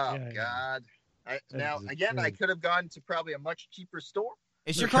 Oh Yeah, God. Now is again, I absurd. could have gone to probably a much cheaper store.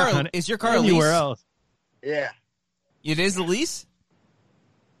 Is your car a anywhere lease? else? Yeah. It is a lease?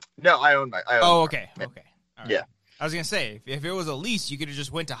 No, I own my. Oh, okay. Okay. All right. Yeah. I was going to say, if it was a lease, you could have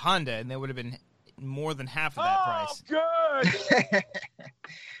just went to Honda and they would have been more than half of that price. Good.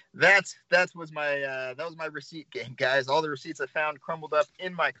 that was my receipt game, guys. All the receipts I found crumbled up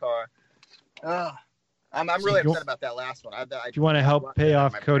in my car. I'm really upset about that last one. If you want to help pay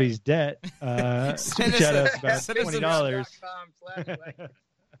off Cody's debt, Send super us chat a- us about send us a- $20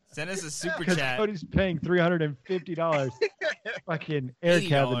 Send us a super because chat. Cody's paying $350. Fucking air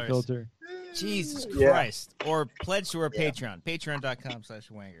cabin $80. filter. Jesus Yeah. Christ. Or pledge to our Yeah. Patreon.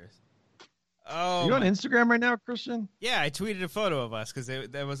 Patreon.com/Wangers. Oh, You on Instagram right now, Christian? yeah, I tweeted a photo of us because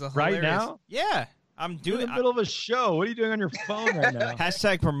there was a Right hilarious... now? Yeah, I'm You're doing in the middle of a show. What are you doing on your phone right now?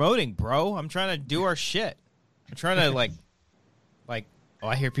 hashtag promoting, bro. I'm trying to do our shit. I'm trying to like. Oh,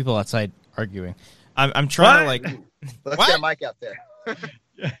 I hear people outside arguing. I'm trying to Let's What? get a mic out there.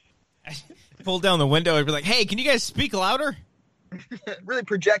 pull down the window and be like, "Hey, can you guys speak louder?" Really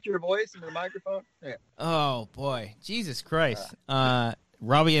project your voice into the microphone. Yeah. Oh boy, Jesus Christ!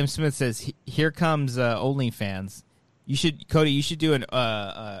 Robbie M. Smith says, "Here comes OnlyFans." Cody. You should do an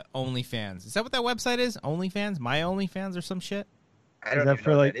OnlyFans. Is that what that website is? OnlyFans, my OnlyFans, or some shit? I don't that even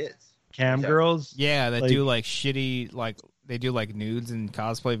for, know what like, that is. Cam Yeah. girls? Yeah, that Like- do like shitty they do like nudes and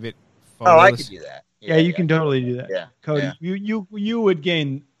cosplay photos. Oh, I could do that. Yeah, you can totally do that. Yeah. Cody, yeah. you would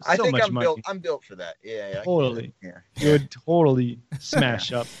gain I so think much I'm money. built. I'm built for that. Yeah. I can do Totally. that. You would totally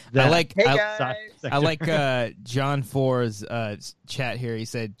smash up that. I like Hey I, guys. I like John Four's chat here. He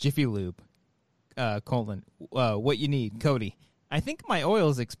said Jiffy Lube, what you need, Cody. I think my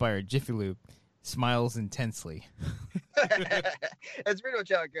oil's expired. Jiffy Lube smiles intensely. That's pretty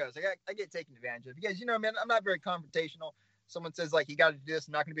much how it goes. I get taken advantage of because man, I'm not very confrontational. Someone says like you got to do this,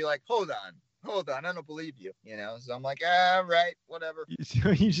 I'm not going to be like, hold on, I don't believe you. So I'm like, right, whatever.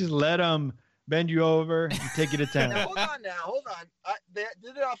 You just let them bend you over and take you to town. Now, hold on. They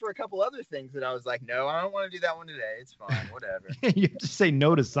did offer a couple other things that I was like, no, I don't want to do that one today. It's fine, whatever. You have to say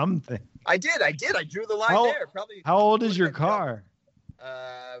no to something. I did. I drew the line How- there. Probably. How old is your car?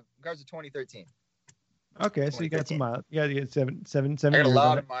 Car's a 2013. Okay, so you got some miles. You got to get seven I got a years lot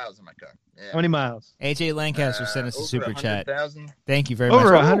on of it. miles in my car. Yeah. How many miles? AJ Lancaster sent us a Over super chat. 100,000. Thank you very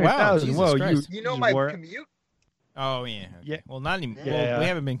Over much. 100,000. Jesus Whoa, Christ. You know You my wore it? commute? Oh yeah. Okay. Yeah. Well, not anymore. Yeah. Well, we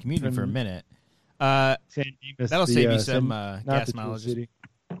haven't been commuting for a Been- minute. San Dimas, That'll the, save you San- some not gas the Tool mileage. City.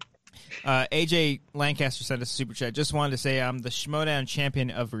 AJ Lancaster sent us a super chat. Just wanted to say I'm the Schmodown champion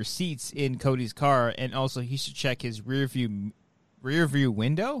of receipts in Cody's car, and also he should check his rear view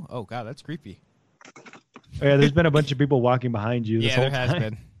window. Oh god, that's creepy. Oh, yeah, there's been a bunch of people walking behind you this Yeah, whole there has time.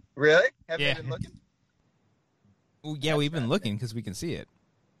 been. Really? Have Yeah. you been looking? Well, yeah, we've been looking because we can see it.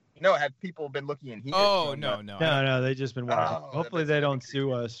 No, have people been looking in here? Oh no. No, they just been watching. Oh, Hopefully that they makes don't it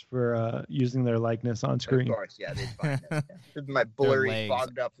sue us for using their likeness on Of screen. course, yeah, they'd find that. This is my blurry, legs.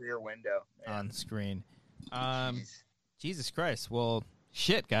 fogged up rear window. Yeah. On screen. Jeez. Jesus Christ. Well,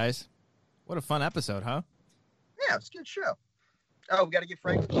 shit, guys. What a fun episode, huh? Yeah, it's a good show. Oh, we got to get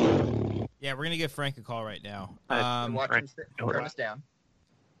Frank. Yeah, we're gonna give Frank a call right now. Watch him turn us down.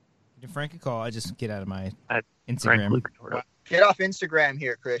 Give Frank a call. I just get out of my Frank Instagram. Get off Instagram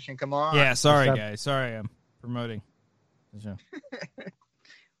here, Christian. Come on. Yeah, sorry Stop. guys. Sorry, I'm promoting the show.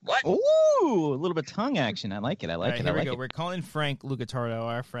 What? Ooh, a little bit of tongue action. I like it. I All like right, it. here I we like go. it. We're calling Frank Lucatardo,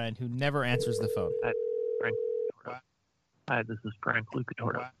 our friend who never answers the phone. Hi, this is Frank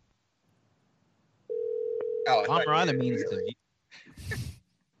Lucatordo. Oh, I thought you Camarada did. means Really? to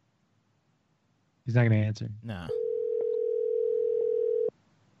He's not going to answer. No.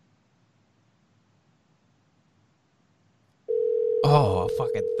 Oh, fuck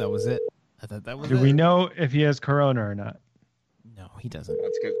it. That was it. I thought that was Do it. we know if he has corona or not? No, he doesn't.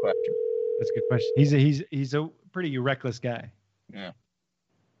 That's a good question. That's a good question. He's a pretty reckless guy. Yeah.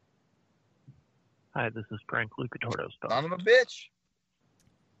 Hi, this is Frank Lucatordo. Son of a bitch.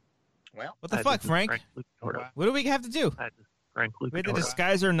 Well, What the Hi, fuck, this is Frank? Lucatordo. What do we have to do? Hi, this is Frank We have to Lucatordo.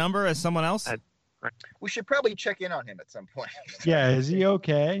 disguise our number as someone else? Hi. We should probably check in on him at some point. Yeah, is he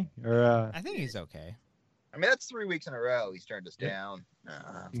okay? Or I think he's okay. I mean, that's 3 weeks in a row he's turned us down.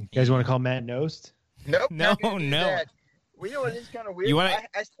 you guys want to call Matt Nost? Nope. No, not gonna do no. that. Well, you know what is kind of weird? You wanna-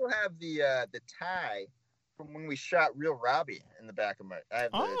 I still have the tie from when we shot Real Robbie in the back of my. I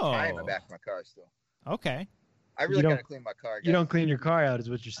have the tie in the back of my car still. Okay. I really gotta clean my car. You don't clean your car out, is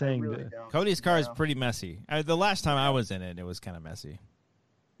what you're saying. Really don't. Cody's car is pretty messy. The last time I was in it, it was kind of messy.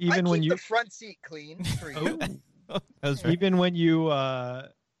 Even I when keep you the front seat clean for you. That was very- even when you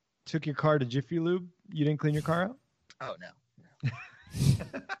took your car to Jiffy Lube, you didn't clean your car out? Oh no.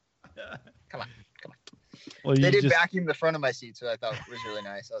 Come on. Well, They you did just vacuum the front of my seat, so I thought it was really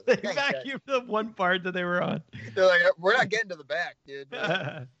nice. I was they like, "Thanks, guys." vacuumed the one part that they were on. They're like, we're not getting to the back, dude.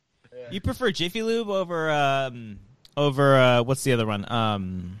 Yeah. You prefer Jiffy Lube over what's the other one?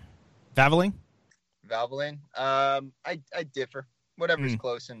 Valvoline? Valvoline. I differ. Whatever's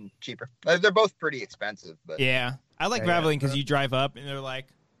close and cheaper. They're both pretty expensive, but Yeah. I like Valvoline because you drive up and they're like,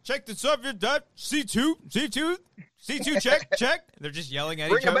 check the subject, C2, check. They're just yelling at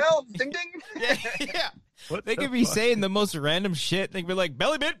ring each a other. bell, ding ding. Yeah. What They the could be fuck? saying the most random shit. They could be like,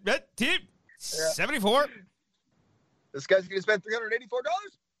 belly bit, tip, 74. This guy's gonna spend $384.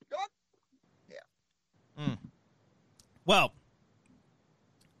 Go on. Well,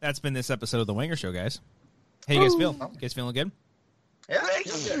 that's been this episode of The Wanger Show, guys. How you guys feel? You guys feeling good? Yeah,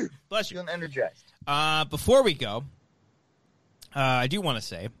 feeling good. Bless you. Feeling energized. Before we go, I do want to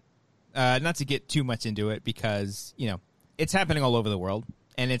say, not to get too much into it because, you know, it's happening all over the world.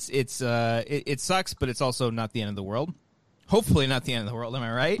 And it sucks, but it's also not the end of the world. Hopefully not the end of the world, am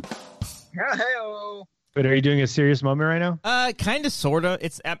I right? Hey-o. But are you doing a serious moment right now? Kind of, sort of.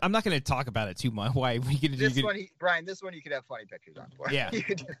 I'm not going to talk about it too much. Why? Brian, this one you could have funny pictures on for. Yeah. You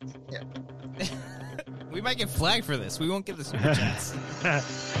could yeah. We might get flagged for this. We won't get the super chats.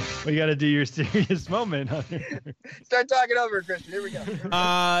 Well, you got to do your serious moment. Start talking over it, Christian. Here we go.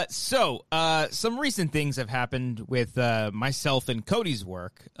 So some recent things have happened with myself and Cody's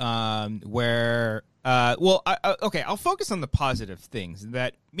work, where okay, I'll focus on the positive things.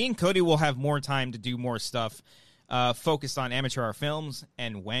 That me and Cody will have more time to do more stuff focused on amateur hour films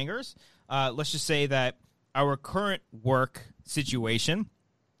and wangers. Let's just say that our current work situation,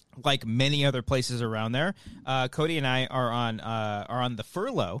 like many other places around there, Cody and I are on the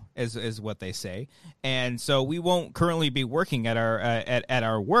furlough, is what they say, and so we won't currently be working at our at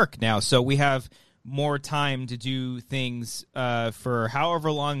our work now. So we have more time to do things for however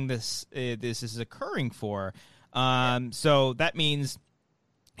long this is occurring for. So that means,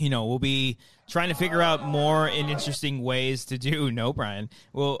 you know, we'll be trying to figure out more and interesting ways to do. No, Brian.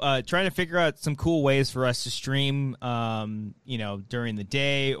 We'll trying to figure out some cool ways for us to stream, you know, during the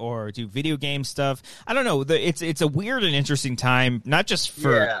day or do video game stuff. I don't know. It's a weird and interesting time, not just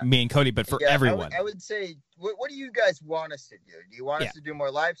for me and Cody, but for everyone. I would say, what do you guys want us to do? Do you want us to do more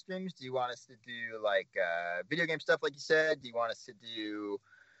live streams? Do you want us to do like video game stuff, like you said? Do you want us to do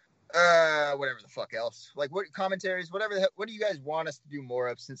whatever the fuck else, like what commentaries, whatever what do you guys want us to do more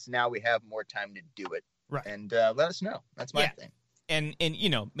of, since now we have more time to do it, right? And let us know. That's my thing. And you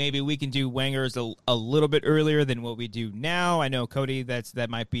know, maybe we can do Wangers a little bit earlier than what we do now. I know, Cody, that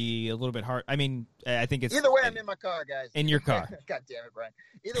might be a little bit hard. I mean, I think it's either way. I'm in my car, guys. In your car. God damn it, Brian.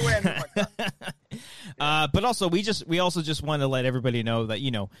 Either way, I'm in my car. But also, we also just want to let everybody know that,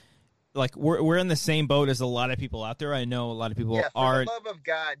 you know, like we're in the same boat as a lot of people out there. I know a lot of people are. For the love of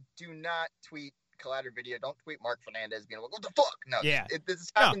God, do not tweet Collider Video. Don't tweet Mark Fernandez being like, what the fuck? No,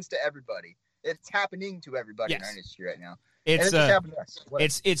 this happens to everybody. It's happening to everybody in our industry right now. It's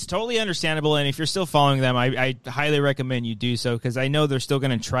it's totally understandable, and if you're still following them, I highly recommend you do so, because I know they're still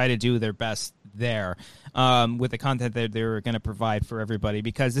going to try to do their best there with the content that they're going to provide for everybody,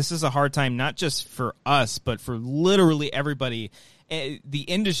 because this is a hard time not just for us but for literally everybody. The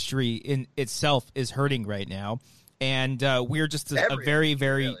industry in itself is hurting right now, and we're just a very,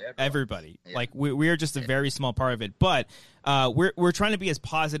 very everybody. Yeah. Like we are just a very small part of it, but we're trying to be as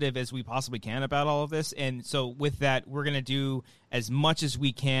positive as we possibly can about all of this. And so with that, we're going to do as much as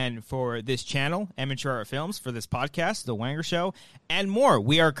we can for this channel, Amateur Art Films, for this podcast, The Wanger Show, and more.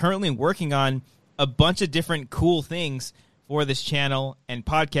 We are currently working on a bunch of different cool things for this channel and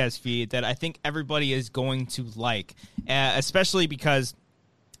podcast feed that I think everybody is going to like, especially because,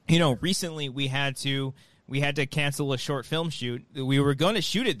 you know, recently we had to cancel a short film shoot. We were going to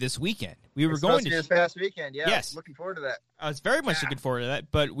shoot it this weekend. It's going to be this past weekend. Yeah, yes, looking forward to that. I was very much looking forward to that.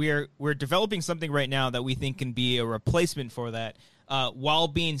 But we're developing something right now that we think can be a replacement for that, while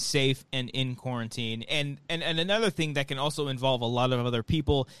being safe and in quarantine. And another thing that can also involve a lot of other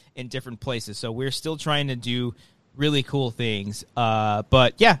people in different places. So we're still trying to do really cool things.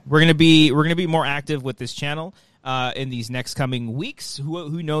 But yeah, we're gonna be more active with this channel in these next coming weeks.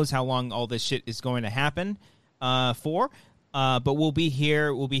 Who knows how long all this shit is going to happen for? But we'll be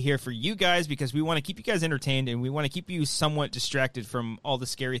here. We'll be here for you guys because we want to keep you guys entertained and we want to keep you somewhat distracted from all the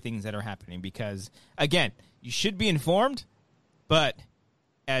scary things that are happening. Because again, you should be informed, but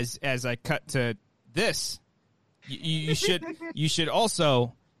as I cut to this, you should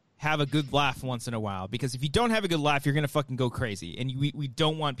also have a good laugh once in a while. Because if you don't have a good laugh, you're gonna fucking go crazy, and we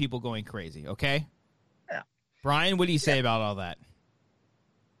don't want people going crazy. Okay? Yeah. Brian, what do you say about all that?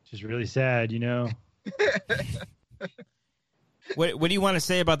 Just really sad, you know. What do you want to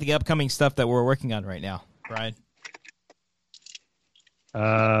say about the upcoming stuff that we're working on right now, Brian?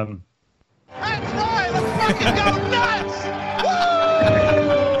 That's right. Let's fucking go nuts!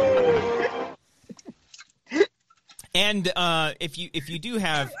 And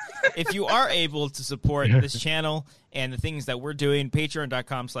if you are able to support this channel and the things that we're doing,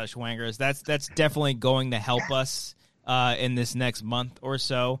 patreon.com/wangers, that's definitely going to help us in this next month or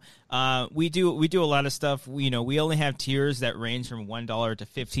so. We do a lot of stuff. We only have tiers that range from $1 to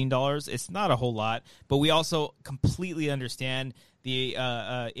 $15. It's not a whole lot, but we also completely understand the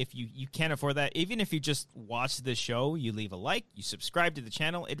if you can't afford that. Even if you just watch the show, you leave a like, you subscribe to the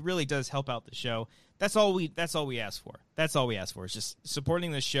channel, it really does help out the show. That's all we ask for. That's all we ask for is just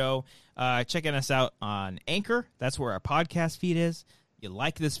supporting the show, checking us out on Anchor. That's where our podcast feed is. You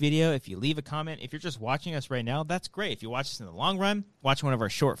like this video, if you leave a comment, if you're just watching us right now, that's great. If you watch us in the long run, watch one of our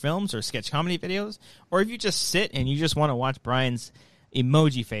short films or sketch comedy videos, or if you just sit and you just want to watch Brian's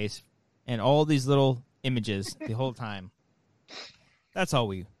emoji face and all these little images the whole time, that's all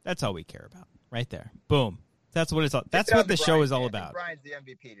we care about right there. Boom. That's what it's all. That's what the show is all about. Brian's the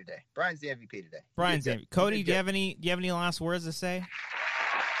MVP today. Brian's the MVP today. Brian's the MVP. Cody, do you have any last words to say?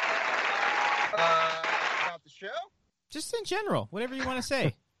 About the show? Just in general, whatever you want to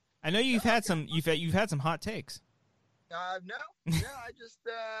say. I know you've had some hot takes. No. I just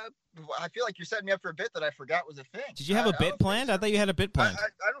I feel like you're setting me up for a bit that I forgot was a thing. Did you have a bit planned? I thought you had a bit planned.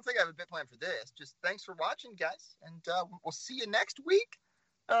 I don't think I have a bit planned for this. Just thanks for watching, guys, and we'll see you next week.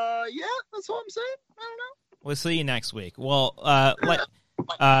 Yeah, that's all I'm saying. I don't know. We'll see you next week. Well,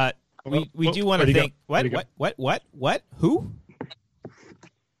 we do want to thank what? Who?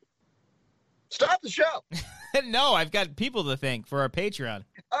 Stop the show. No, I've got people to thank for our Patreon.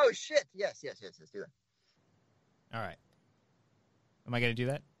 Oh shit! Yes. Do that. All right. Am I going to do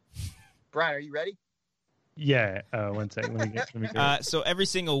that? Brian, are you ready? Yeah. 1 second. Let me get so every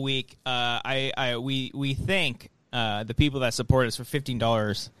single week, we thank the people that support us for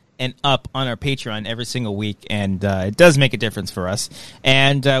 $15 and up on our Patreon every single week, and it does make a difference for us.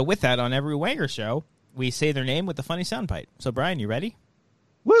 And with that, on every Wanger show, we say their name with a funny soundbite. So, Brian, you ready?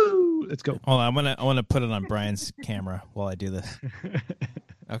 Woo! Let's go. Hold on, I want to put it on Brian's camera while I do this.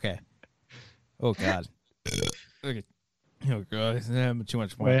 Okay. Oh God. Okay. Oh God, too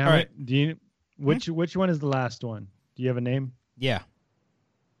much wine. Wait, all right. Which one is the last one? Do you have a name? Yeah.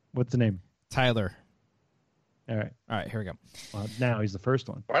 What's the name? Tyler. All right. Here we go. Well, now he's the first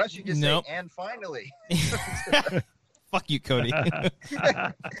one. Why don't you just say, and finally? Fuck you, Cody.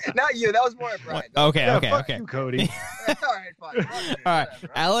 Not you. That was more at Brian. Okay. Fuck you, Cody. All right, fine. All right.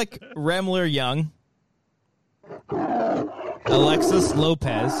 Alec Remler Young. Alexis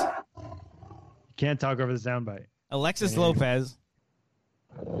Lopez. Can't talk over the soundbite. Alexis Lopez.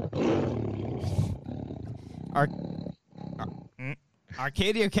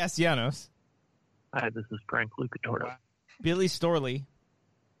 Arcadio Castellanos. Hi, this is Frank Lucatordo. Billy Storley.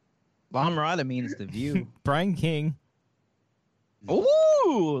 La Mirada means the view. Brian King.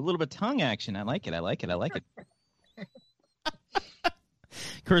 Ooh, a little bit of tongue action. I like it.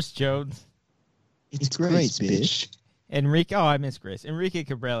 Chris Jones. It's Grace, bitch. Enrique. Oh, I miss Grace. Enrique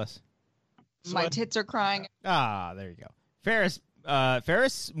Cabrales. My tits are crying. Ah, there you go. Ferris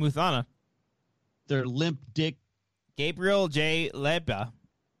Muthana. They're limp dick. Gabriel J. Leba.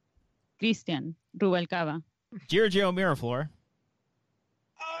 Christian Rubalcaba. Giorgio Miraflor.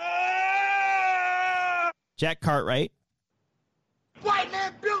 Jack Cartwright. White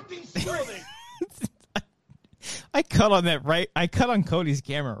man built these buildings. I cut on that right. I cut on Cody's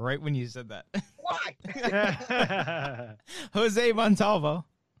camera right when you said that. Why? Jose Montalvo.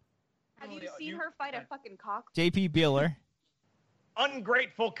 Have you seen her fight a fucking cock? JP Beeler.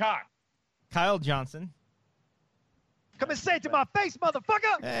 Ungrateful cock. Kyle Johnson. Come and say it to my face,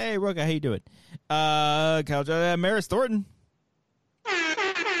 motherfucker. Hey, Roka, how you doing? Kyle Johnson. Maris Thornton.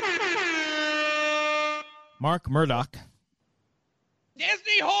 Mark Murdoch.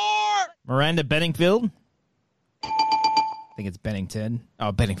 Disney whore. Miranda Benningfield. I think it's Bennington.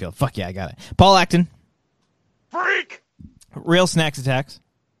 Oh, Benningfield. Fuck yeah, I got it. Paul Acton. Freeze! Real Snacks Attacks.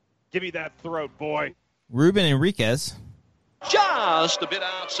 Give me that throat, boy. Ruben Enriquez. Just a bit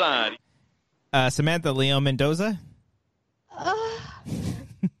outside. Samantha Leo Mendoza.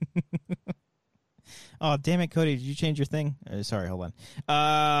 Oh, damn it, Cody. Did you change your thing? Sorry, hold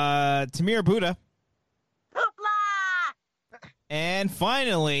on. Tamir Buddha. And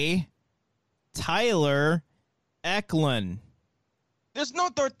finally, Tyler Eklund. There's no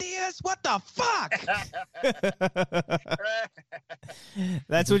tortillas? What the fuck?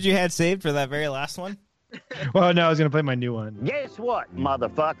 That's what you had saved for that very last one? Well, no, I was going to play my new one. Guess what,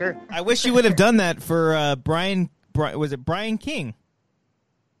 motherfucker? I wish you would have done that for Brian. Was it Brian King?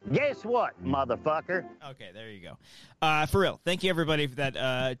 Guess what, motherfucker? Okay, there you go. For real, thank you everybody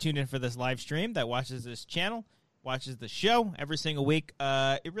that tuned in for this live stream, that watches this channel, watches the show every single week.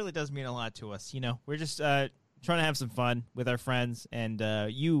 It really does mean a lot to us. You know, we're just trying to have some fun with our friends, and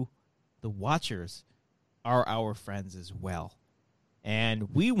you, the watchers, are our friends as well.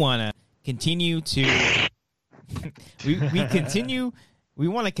 And we want to continue to we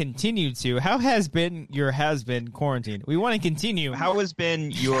want to continue to. How has been your quarantine? We want to continue. How has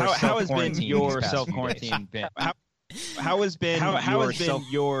been your self-quarantine been? How has been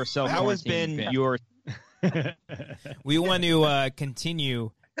your self-quarantine been? We want to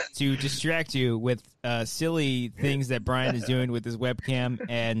continue to distract you with silly things that Brian is doing with his webcam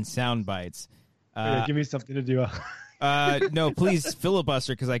and sound bites. Give me something to do. No, please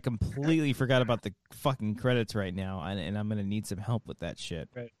filibuster, because I completely forgot about the fucking credits right now, and I'm gonna need some help with that shit.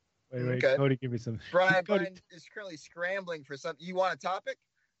 Wait, Okay. Cody, give me some. Brian Cody. is currently scrambling for something. You want a topic?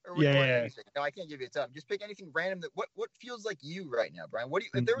 Or Yeah. anything? No, I can't give you a topic. Just pick anything random. What feels like you right now, Brian? What do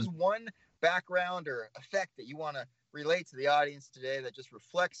you? If there was one background or effect that you want to relate to the audience today that just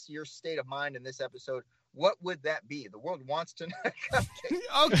reflects your state of mind in this episode, what would that be? The world wants to know. Cupcake.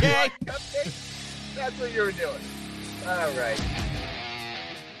 Okay. Cupcake? That's what you were doing. All right.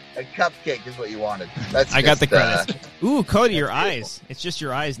 A cupcake is what you wanted. That's I got the just, credits. Ooh, Cody, your eyes. It's just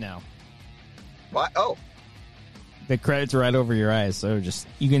your eyes now. What? Oh. The credits are right over your eyes, so just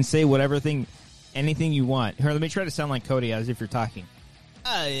you can say anything you want. Here, let me try to sound like Cody as if you're talking.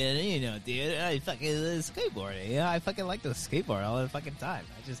 Oh, yeah, you know, dude, I fucking skateboarding. Yeah, I fucking like to skateboard all the fucking time.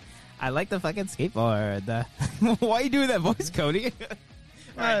 I like the fucking skateboard. Why are you doing that voice, Cody?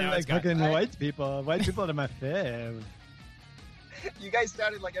 I like fucking white people. White people are my fave. You guys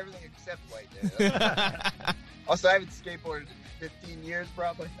sounded like everything except white. Dude. Also, I haven't skateboarded in 15 years,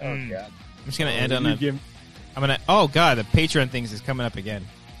 probably. Oh, God. I'm just going to end on oh, God, the Patreon things is coming up again.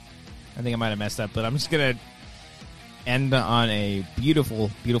 I think I might have messed up, but I'm just going to end on a beautiful,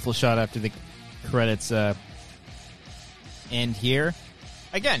 beautiful shot after the credits end here.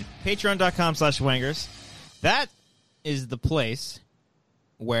 Again, patreon.com/wangers. That is the place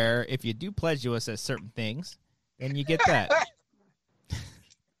where if you do pledge to us at certain things, then you get that.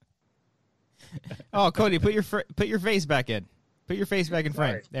 Oh, Cody, put your face back in. Put your face back in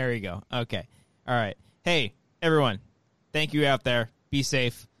frame. Sorry. There you go. Okay. All right. Hey, everyone. Thank you out there. Be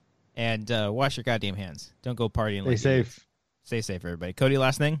safe. And wash your goddamn hands. Don't go partying. Stay safe. Stay safe, everybody. Cody,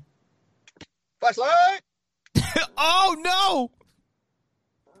 last thing? Flashlight! Oh, no!